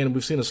 and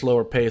we've seen a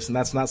slower pace, and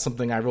that's not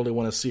something I really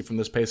want to see from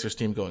this Pacers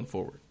team going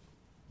forward.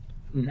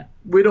 No,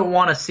 we don't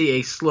want to see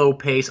a slow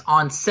pace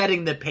on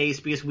setting the pace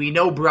because we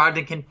know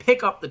Brogdon can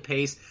pick up the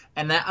pace,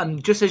 and that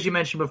just as you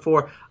mentioned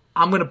before,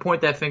 I'm going to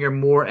point that finger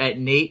more at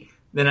Nate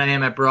than I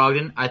am at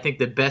Brogdon. I think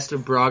the best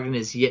of Brogdon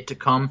is yet to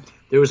come.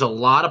 There was a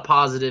lot of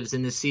positives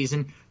in this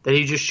season that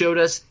he just showed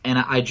us, and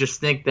I just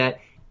think that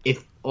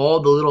if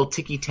all the little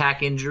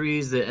ticky-tack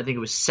injuries, that I think it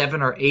was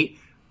 7 or 8,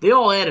 they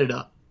all added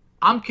up.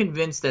 I'm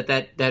convinced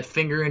that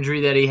finger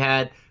injury that he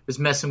had was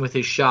messing with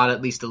his shot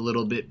at least a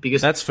little bit,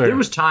 because that's fair. There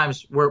was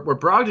times where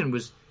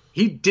Brogdon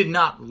he did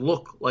not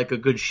look like a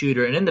good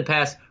shooter, and in the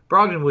past,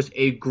 Brogdon was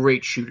a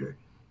great shooter.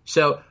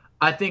 So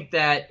I think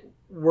that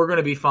we're going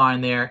to be fine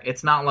there.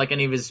 It's not like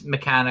any of his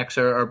mechanics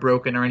are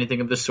broken or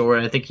anything of the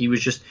sort. I think he was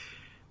just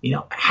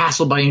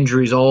hassled by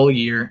injuries all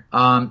year.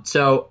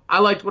 So I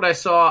liked what I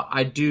saw.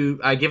 I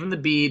give him the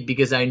B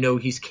because I know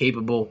he's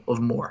capable of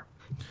more.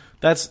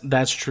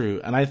 That's true.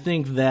 And I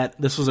think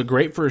that this was a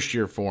great first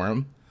year for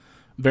him.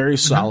 Very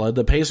solid. Mm-hmm.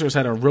 The Pacers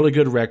had a really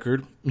good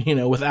record,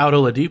 without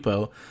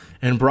Oladipo,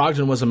 and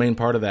Brogdon was a main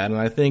part of that. And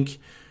I think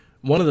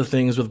one of the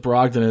things with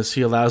Brogdon is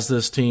he allows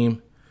this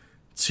team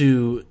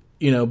to,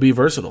 be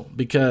versatile,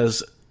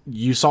 because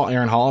you saw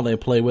Aaron Holiday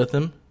play with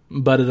him,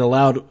 but it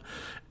allowed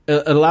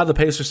the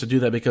Pacers to do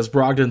that because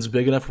Brogdon's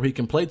big enough where he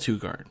can play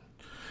 2-guard.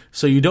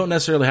 So you don't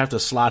necessarily have to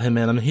slot him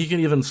in. I mean, he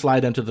can even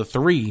slide into the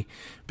 3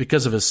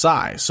 because of his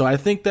size. So I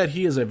think that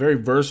he is a very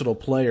versatile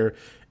player,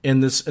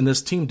 and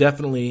this team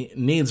definitely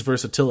needs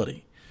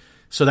versatility.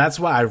 So that's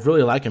why I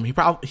really like him.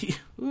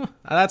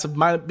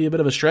 Might be a bit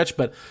of a stretch,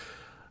 but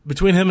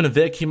between him and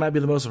Vic, he might be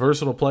the most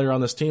versatile player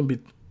on this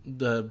team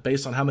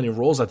based on how many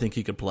roles I think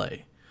he could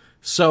play.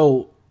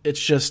 So it's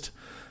just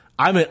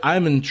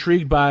I'm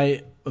intrigued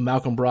by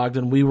Malcolm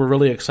Brogdon. We were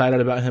really excited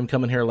about him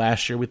coming here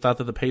last year. We thought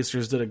that the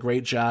Pacers did a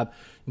great job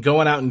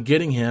going out and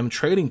getting him,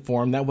 trading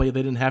for him. That way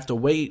they didn't have to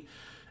wait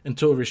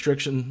until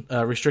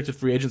restricted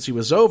free agency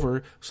was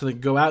over, so they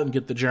could go out and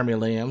get the Jeremy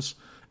Lambs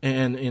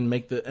and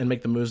make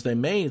the moves they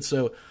made.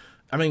 So,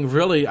 I mean,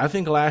 really, I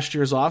think last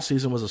year's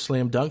offseason was a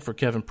slam dunk for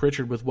Kevin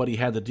Pritchard with what he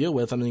had to deal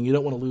with. I mean, you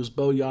don't want to lose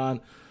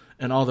Bojan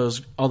and all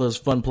those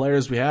fun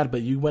players we had,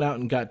 but you went out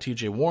and got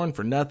T.J. Warren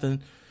for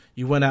nothing.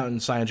 You went out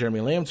and signed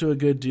Jeremy Lamb to a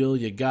good deal.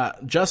 You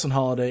got Justin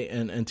Holiday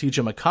and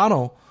T.J.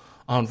 McConnell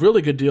on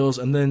really good deals,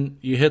 and then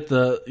you hit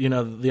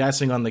the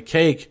icing on the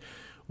cake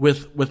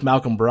with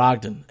Malcolm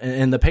Brogdon.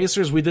 And the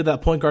Pacers, we did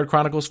that Point Guard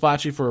Chronicles,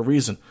 Facci, for a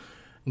reason.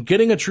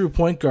 Getting a true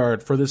point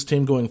guard for this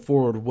team going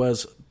forward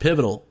was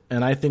pivotal,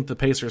 and I think the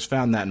Pacers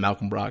found that in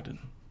Malcolm Brogdon.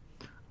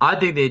 I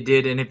think they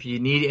did, and if you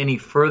need any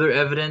further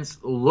evidence,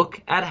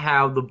 look at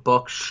how the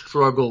Bucks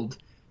struggled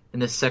in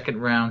the second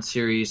round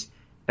series.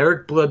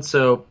 Eric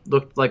Bledsoe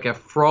looked like a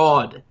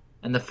fraud,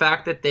 and the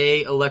fact that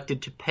they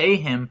elected to pay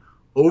him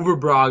over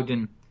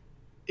Brogdon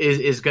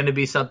is going to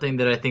be something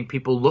that I think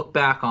people look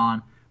back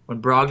on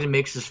when Brogdon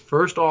makes his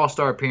first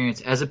All-Star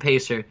appearance as a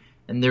Pacer,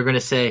 and they're going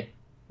to say,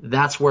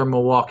 that's where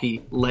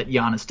Milwaukee let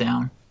Giannis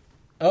down.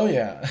 Oh,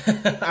 yeah.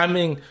 I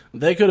mean,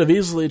 they could have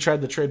easily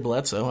tried to trade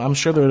Bledsoe. I'm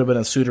sure there would have been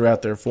a suitor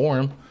out there for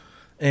him.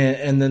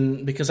 And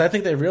then, because I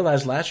think they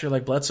realized last year,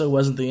 Bledsoe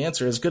wasn't the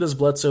answer. As good as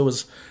Bledsoe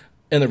was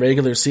in the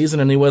regular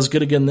season, and he was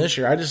good again this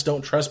year, I just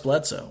don't trust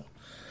Bledsoe.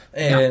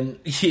 And,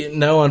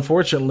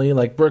 unfortunately,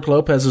 Brook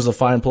Lopez is a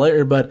fine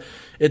player, but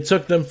it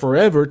took them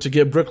forever to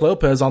get Brook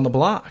Lopez on the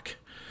block.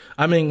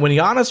 I mean, when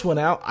Giannis went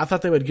out, I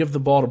thought they would give the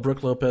ball to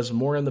Brook Lopez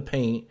more in the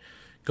paint,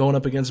 going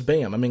up against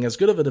Bam. I mean, as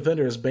good of a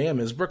defender as Bam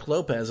is, Brook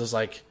Lopez is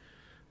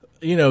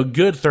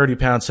good 30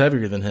 pounds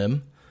heavier than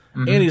him.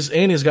 Mm-hmm.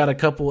 And he's got a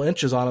couple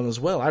inches on him as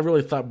well. I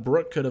really thought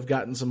Brook could have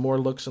gotten some more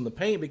looks in the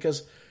paint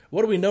because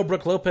what do we know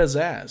Brook Lopez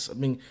as? I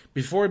mean,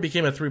 before he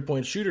became a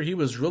three-point shooter, he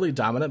was really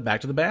dominant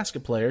back to the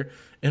basket player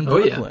in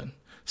Brooklyn. Yeah.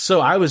 So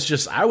I was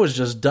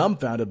just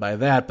dumbfounded by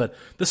that. But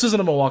this isn't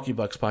a Milwaukee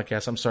Bucks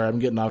podcast. I'm sorry, I'm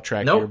getting off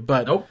track here.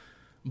 But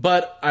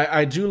But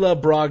I do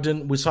love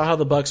Brogdon. We saw how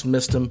the Bucks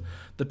missed him.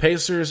 The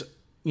Pacers,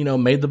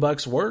 made the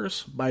Bucks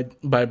worse by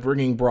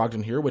bringing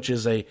Brogdon here, which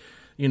is a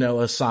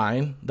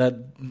sign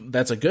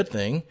that's a good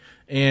thing.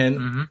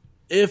 And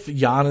if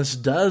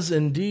Giannis does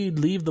indeed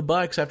leave the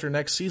Bucks after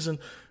next season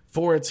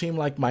for a team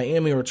like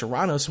Miami or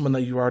Toronto, someone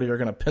that you already are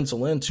going to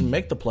pencil in to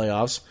make the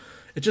playoffs,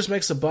 it just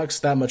makes the Bucks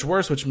that much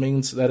worse, which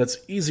means that it's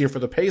easier for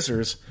the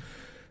Pacers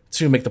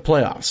to make the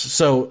playoffs.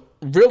 So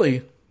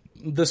really,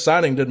 this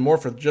signing did more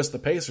for just the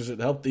Pacers. It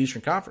helped the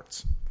Eastern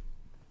Conference.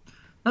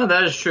 No,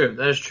 that is true.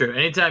 That is true.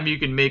 Anytime you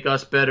can make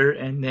us better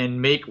and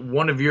then make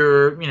one of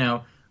your,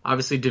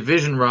 obviously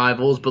division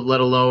rivals, but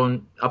let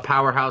alone a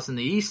powerhouse in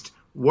the East,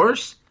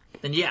 worse,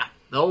 then yeah,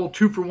 the old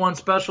 2-for-1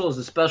 special is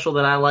a special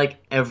that I like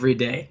every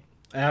day.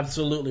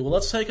 Absolutely. Well,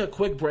 let's take a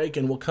quick break,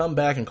 and we'll come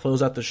back and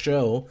close out the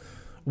show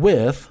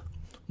with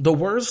the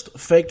worst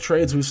fake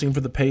trades we've seen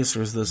for the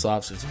Pacers this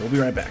offseason. We'll be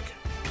right back.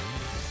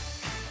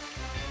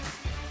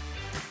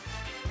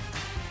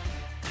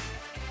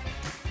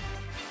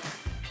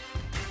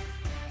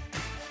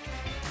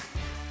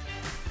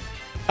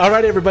 All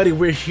right, everybody,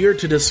 we're here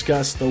to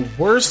discuss the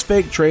worst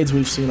fake trades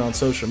we've seen on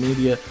social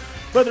media,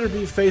 whether it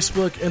be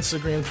Facebook,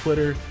 Instagram,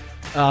 Twitter.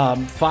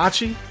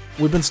 Facci,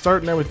 we've been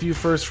starting there with you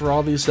first for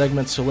all these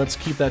segments, so let's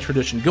keep that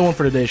tradition going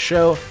for today's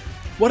show.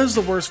 What is the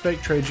worst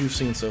fake trade you've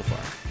seen so far?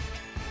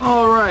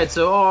 All right,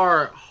 so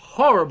our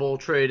horrible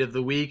trade of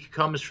the week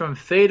comes from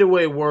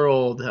Fadeaway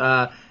World.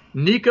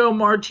 Nico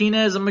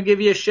Martinez, I'm going to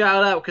give you a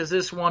shout-out because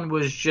this one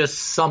was just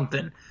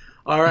something.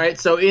 All right,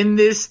 so in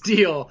this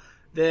deal,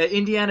 the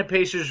Indiana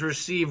Pacers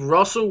receive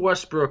Russell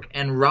Westbrook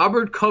and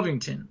Robert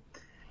Covington,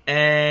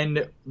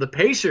 and the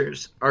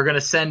Pacers are going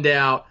to send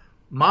out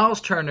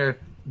Miles Turner,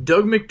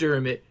 Doug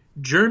McDermott,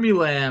 Jeremy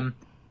Lamb,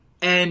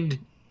 and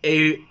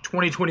a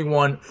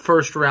 2021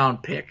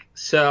 first-round pick.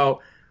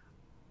 So,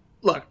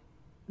 look,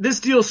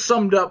 this deal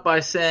summed up by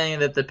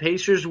saying that the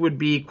Pacers would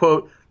be,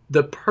 quote,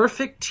 the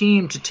perfect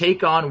team to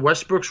take on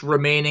Westbrook's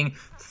remaining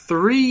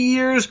 3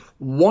 years,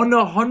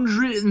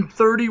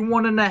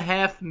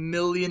 $131.5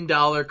 million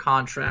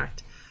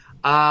contract.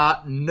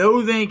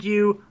 No thank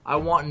you. I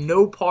want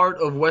no part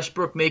of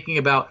Westbrook making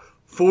about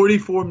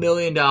 $44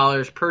 million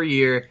per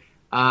year.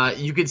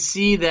 You could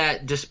see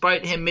that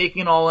despite him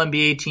making an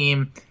All-NBA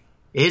team,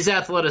 his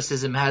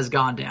athleticism has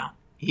gone down.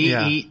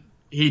 He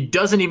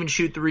doesn't even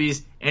shoot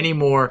threes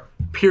anymore,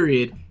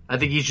 period. I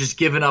think he's just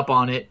given up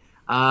on it.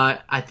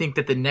 I think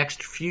that the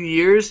next few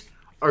years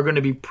are going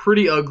to be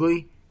pretty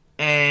ugly,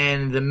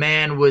 and the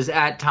man was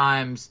at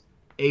times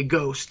a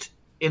ghost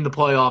in the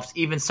playoffs,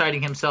 even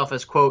citing himself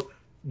as, quote,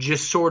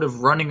 just sort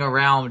of running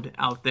around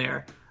out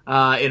there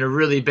in a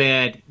really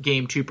bad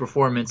Game 2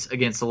 performance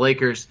against the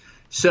Lakers.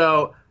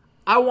 So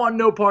I want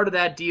no part of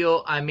that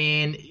deal. I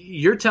mean,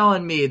 you're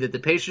telling me that the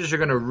Pacers are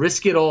going to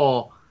risk it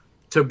all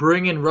to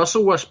bring in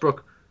Russell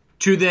Westbrook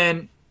to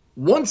then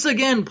once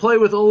again play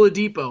with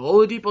Oladipo.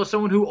 Oladipo is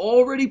someone who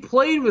already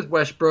played with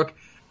Westbrook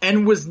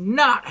and was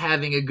not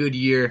having a good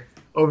year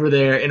over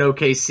there in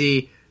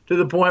OKC, to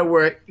the point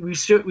where we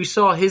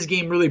saw his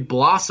game really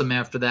blossom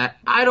after that.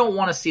 I don't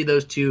want to see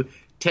those two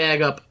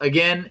tag up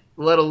again,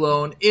 let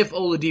alone if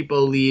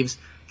Oladipo leaves,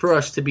 for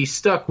us to be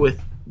stuck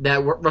with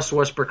that Russell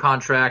Westbrook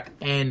contract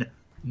and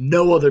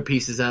no other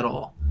pieces at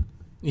all.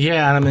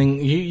 Yeah, I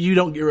mean, you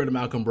don't get rid of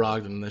Malcolm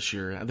Brogdon this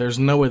year. There's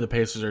no way the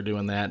Pacers are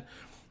doing that.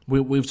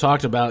 We've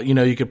talked about,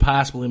 you could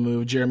possibly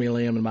move Jeremy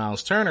Lamb and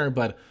Miles Turner,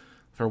 but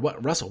for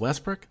what, Russell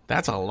Westbrook?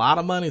 That's a lot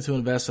of money to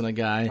invest in a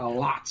guy. A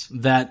lot.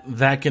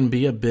 That can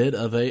be a bit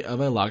of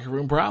a locker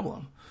room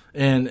problem.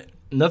 And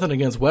nothing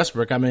against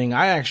Westbrook. I mean,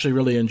 I actually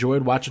really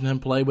enjoyed watching him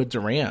play with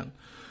Durant.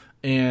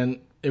 And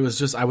it was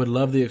just, I would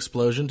love the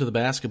explosion to the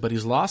basket, but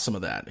he's lost some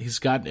of that. He's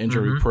gotten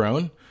injury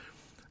prone.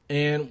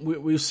 And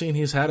we've seen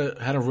he's had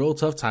a real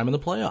tough time in the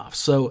playoffs.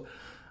 So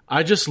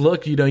I just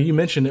look, you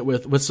mentioned it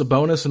with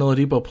Sabonis and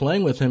Oladipo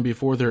playing with him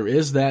before, there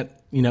is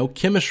that,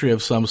 chemistry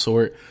of some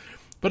sort.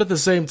 But at the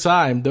same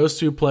time, those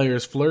two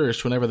players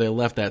flourished whenever they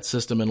left that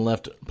system and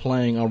left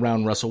playing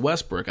around Russell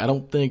Westbrook. I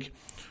don't think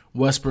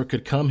Westbrook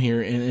could come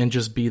here and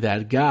just be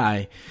that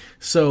guy.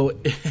 So,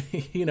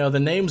 the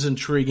name's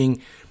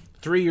intriguing.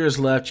 3 years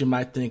left, you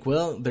might think,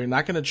 well, they're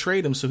not going to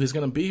trade him, so he's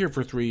going to be here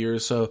for 3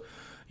 years. So,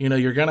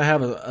 you're going to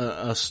have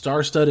a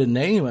star-studded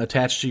name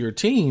attached to your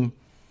team.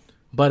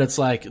 But it's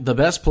like the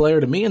best player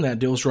to me in that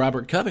deal is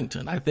Robert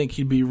Covington. I think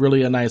he'd be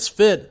really a nice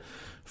fit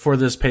for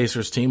this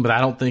Pacers team, but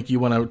I don't think you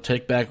want to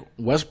take back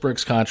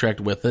Westbrook's contract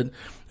with it.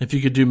 If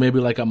you could do maybe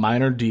like a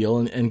minor deal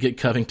and get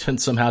Covington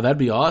somehow, that'd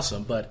be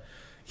awesome. But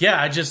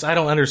yeah, I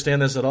don't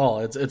understand this at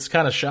all. It's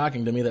kind of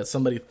shocking to me that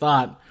somebody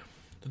thought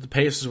that the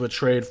Pacers would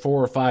trade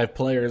 4 or 5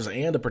 players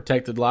and a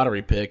protected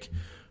lottery pick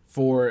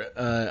for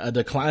a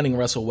declining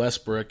Russell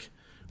Westbrook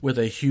with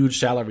a huge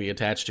salary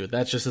attached to it.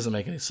 That just doesn't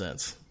make any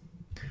sense.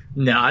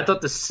 No, I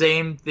thought the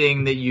same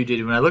thing that you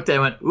did. When I looked at it,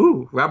 I went,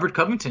 ooh, Robert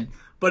Covington.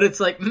 But it's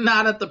like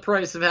not at the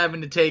price of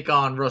having to take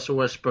on Russell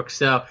Westbrook.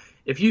 So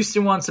if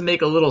Houston wants to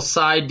make a little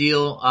side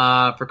deal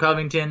for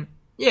Covington,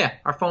 yeah,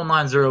 our phone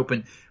lines are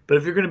open. But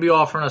if you're going to be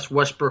offering us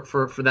Westbrook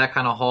for that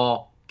kind of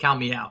haul, count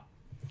me out.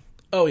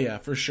 Oh, yeah,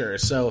 for sure.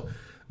 So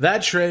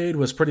that trade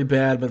was pretty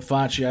bad, but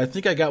Facci, I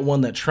think I got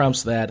one that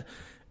trumps that.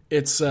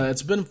 It's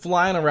been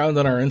flying around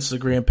on our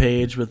Instagram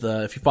page. With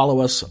if you follow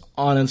us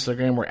on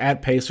Instagram, we're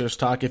at Pacers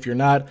Talk. If you're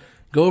not,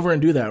 go over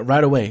and do that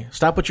right away.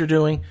 Stop what you're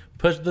doing,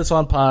 put this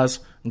on pause,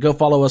 and go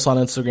follow us on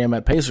Instagram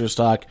at Pacers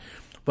Talk.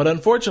 But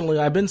unfortunately,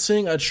 I've been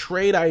seeing a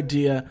trade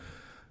idea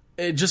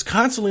just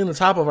constantly in the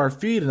top of our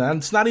feed, and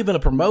it's not even a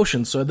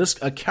promotion. So this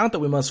account that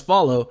we must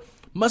follow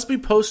must be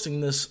posting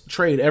this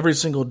trade every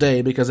single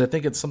day because I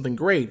think it's something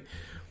great.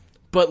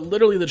 But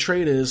literally the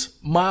trade is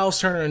Miles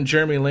Turner and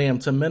Jeremy Lamb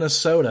to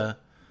Minnesota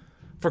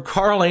for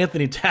Karl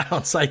Anthony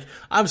Towns. Like,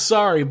 I'm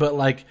sorry, but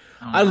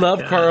I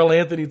love Karl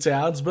Anthony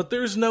Towns, but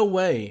there's no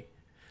way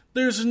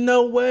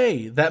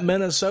that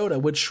Minnesota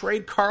would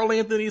trade Karl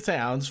Anthony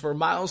Towns for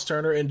Miles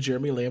Turner and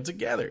Jeremy Lamb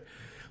together.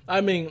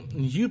 I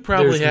mean,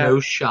 there's no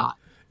shot.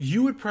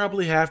 You would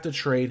probably have to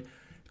trade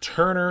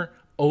Turner,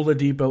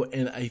 Oladipo,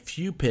 and a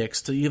few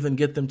picks to even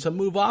get them to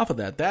move off of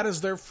that. That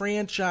is their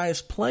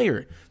franchise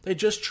player. They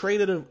just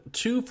traded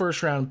 2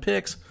 first-round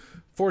picks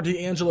for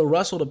D'Angelo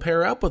Russell to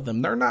pair up with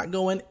them. They're not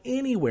going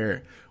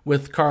anywhere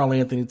with Karl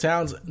Anthony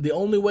Towns. The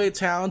only way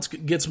Towns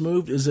gets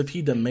moved is if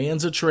he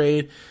demands a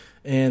trade,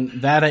 and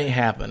that ain't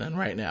happening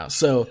right now.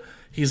 So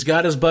he's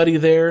got his buddy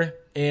there,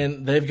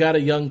 and they've got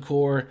a young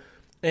core.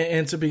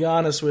 And to be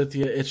honest with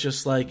you, it's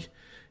just like,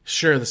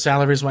 sure, the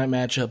salaries might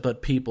match up,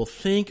 but people,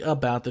 think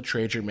about the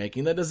trade you're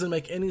making. That doesn't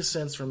make any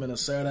sense for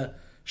Minnesota.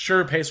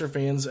 Sure, Pacer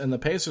fans and the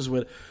Pacers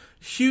would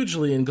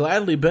hugely and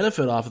gladly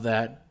benefit off of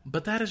that,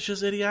 but that is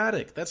just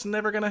idiotic. That's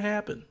never going to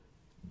happen.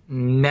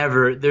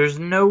 Never. There's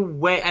no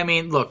way. I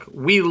mean, look,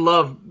 we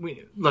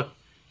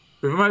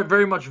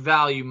very much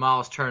value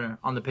Miles Turner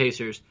on the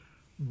Pacers,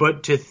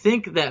 but to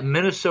think that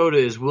Minnesota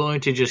is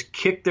willing to just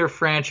kick their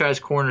franchise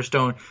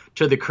cornerstone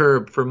to the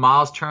curb for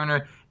Miles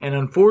Turner and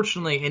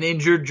unfortunately an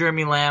injured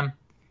Jeremy Lamb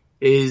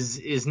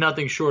is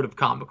nothing short of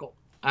comical.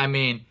 I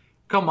mean,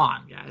 come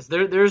on, guys.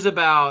 There's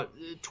about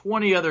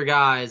 20 other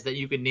guys that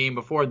you could name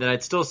before that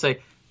I'd still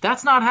say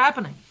that's not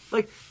happening.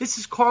 Like, this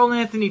is Karl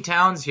Anthony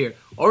Towns here.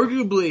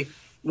 Arguably,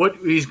 what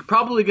he's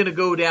probably going to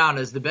go down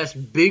as the best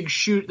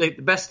the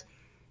best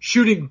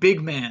shooting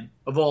big man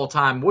of all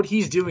time. What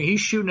he's doing,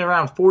 he's shooting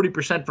around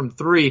 40% from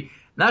 3. And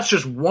that's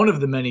just one of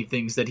the many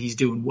things that he's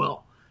doing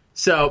well.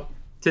 So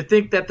to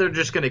think that they're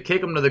just going to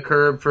kick him to the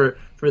curb for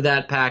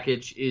that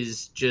package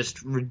is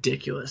just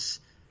ridiculous.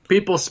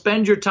 People,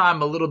 spend your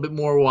time a little bit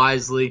more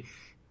wisely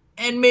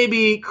and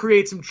maybe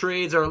create some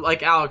trades, or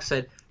like Alex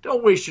said,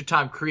 don't waste your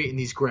time creating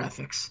these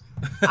graphics.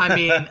 I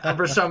mean,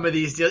 for some of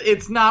these deals,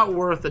 it's not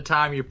worth the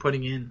time you're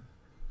putting in.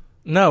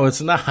 No,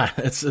 it's not.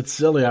 It's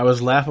silly. I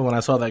was laughing when I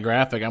saw that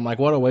graphic. I'm like,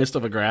 what a waste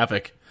of a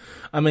graphic.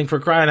 I mean, for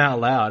crying out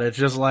loud, it's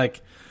just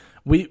like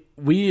we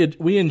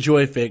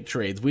enjoy fake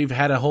trades. We've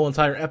had a whole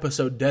entire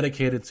episode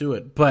dedicated to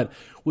it, but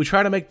we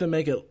try to make them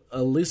make it at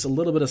least a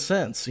little bit of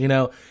sense. You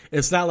know,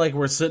 it's not like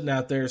we're sitting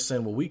out there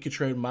saying, well, we could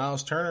trade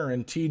Miles Turner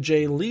and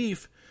TJ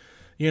Leaf,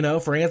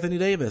 for Anthony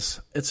Davis.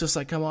 It's just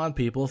like, come on,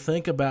 people,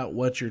 think about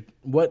what your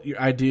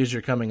ideas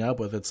you're coming up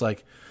with. It's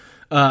like,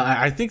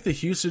 I think the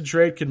Houston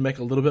trade could make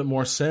a little bit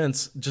more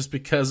sense just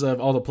because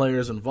of all the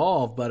players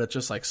involved, but it's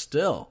just like,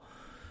 still,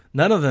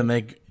 none of them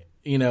make,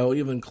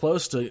 even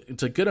close to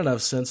good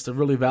enough sense to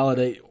really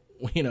validate,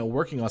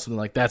 working on something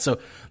like that. So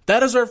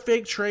that is our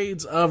fake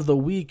trades of the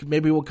week.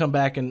 Maybe we'll come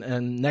back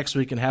and next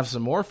week and have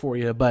some more for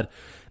you, but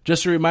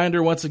just a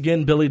reminder, once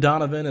again, Billy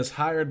Donovan is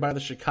hired by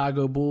the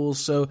Chicago Bulls,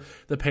 so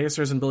the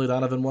Pacers and Billy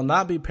Donovan will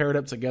not be paired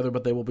up together,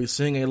 but they will be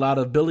seeing a lot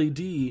of Billy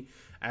D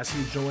as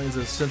he joins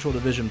his Central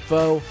Division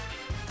foe.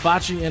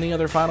 Facci, any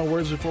other final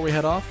words before we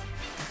head off?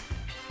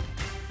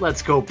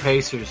 Let's go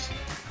Pacers.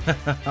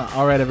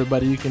 All right,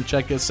 everybody, you can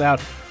check us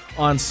out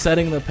on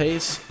Setting the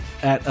Pace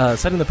at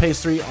Setting the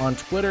Pace 3 on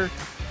Twitter.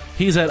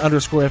 He's at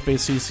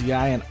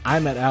 _FACCI, and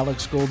I'm at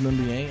Alex Golden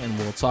NBA, and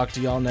we'll talk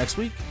to y'all next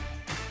week.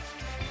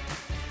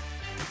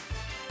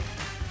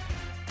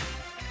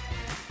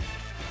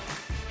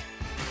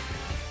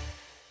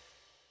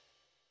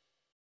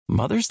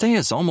 Mother's Day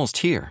is almost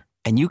here,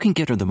 and you can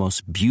get her the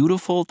most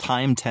beautiful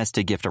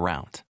time-tested gift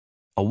around.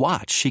 A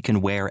watch she can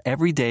wear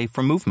every day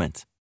from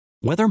Movement.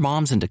 Whether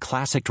mom's into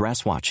classic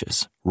dress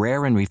watches,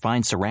 rare and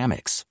refined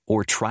ceramics,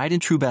 or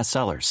tried-and-true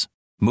bestsellers,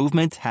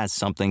 Movement has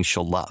something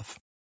she'll love.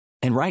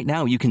 And right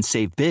now, you can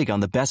save big on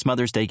the best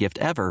Mother's Day gift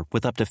ever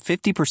with up to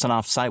 50%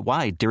 off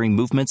site-wide during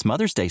Movement's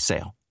Mother's Day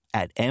sale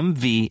at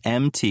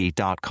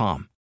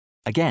MVMT.com.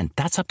 Again,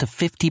 that's up to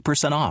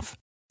 50% off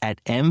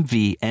at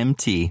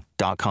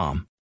MVMT.com.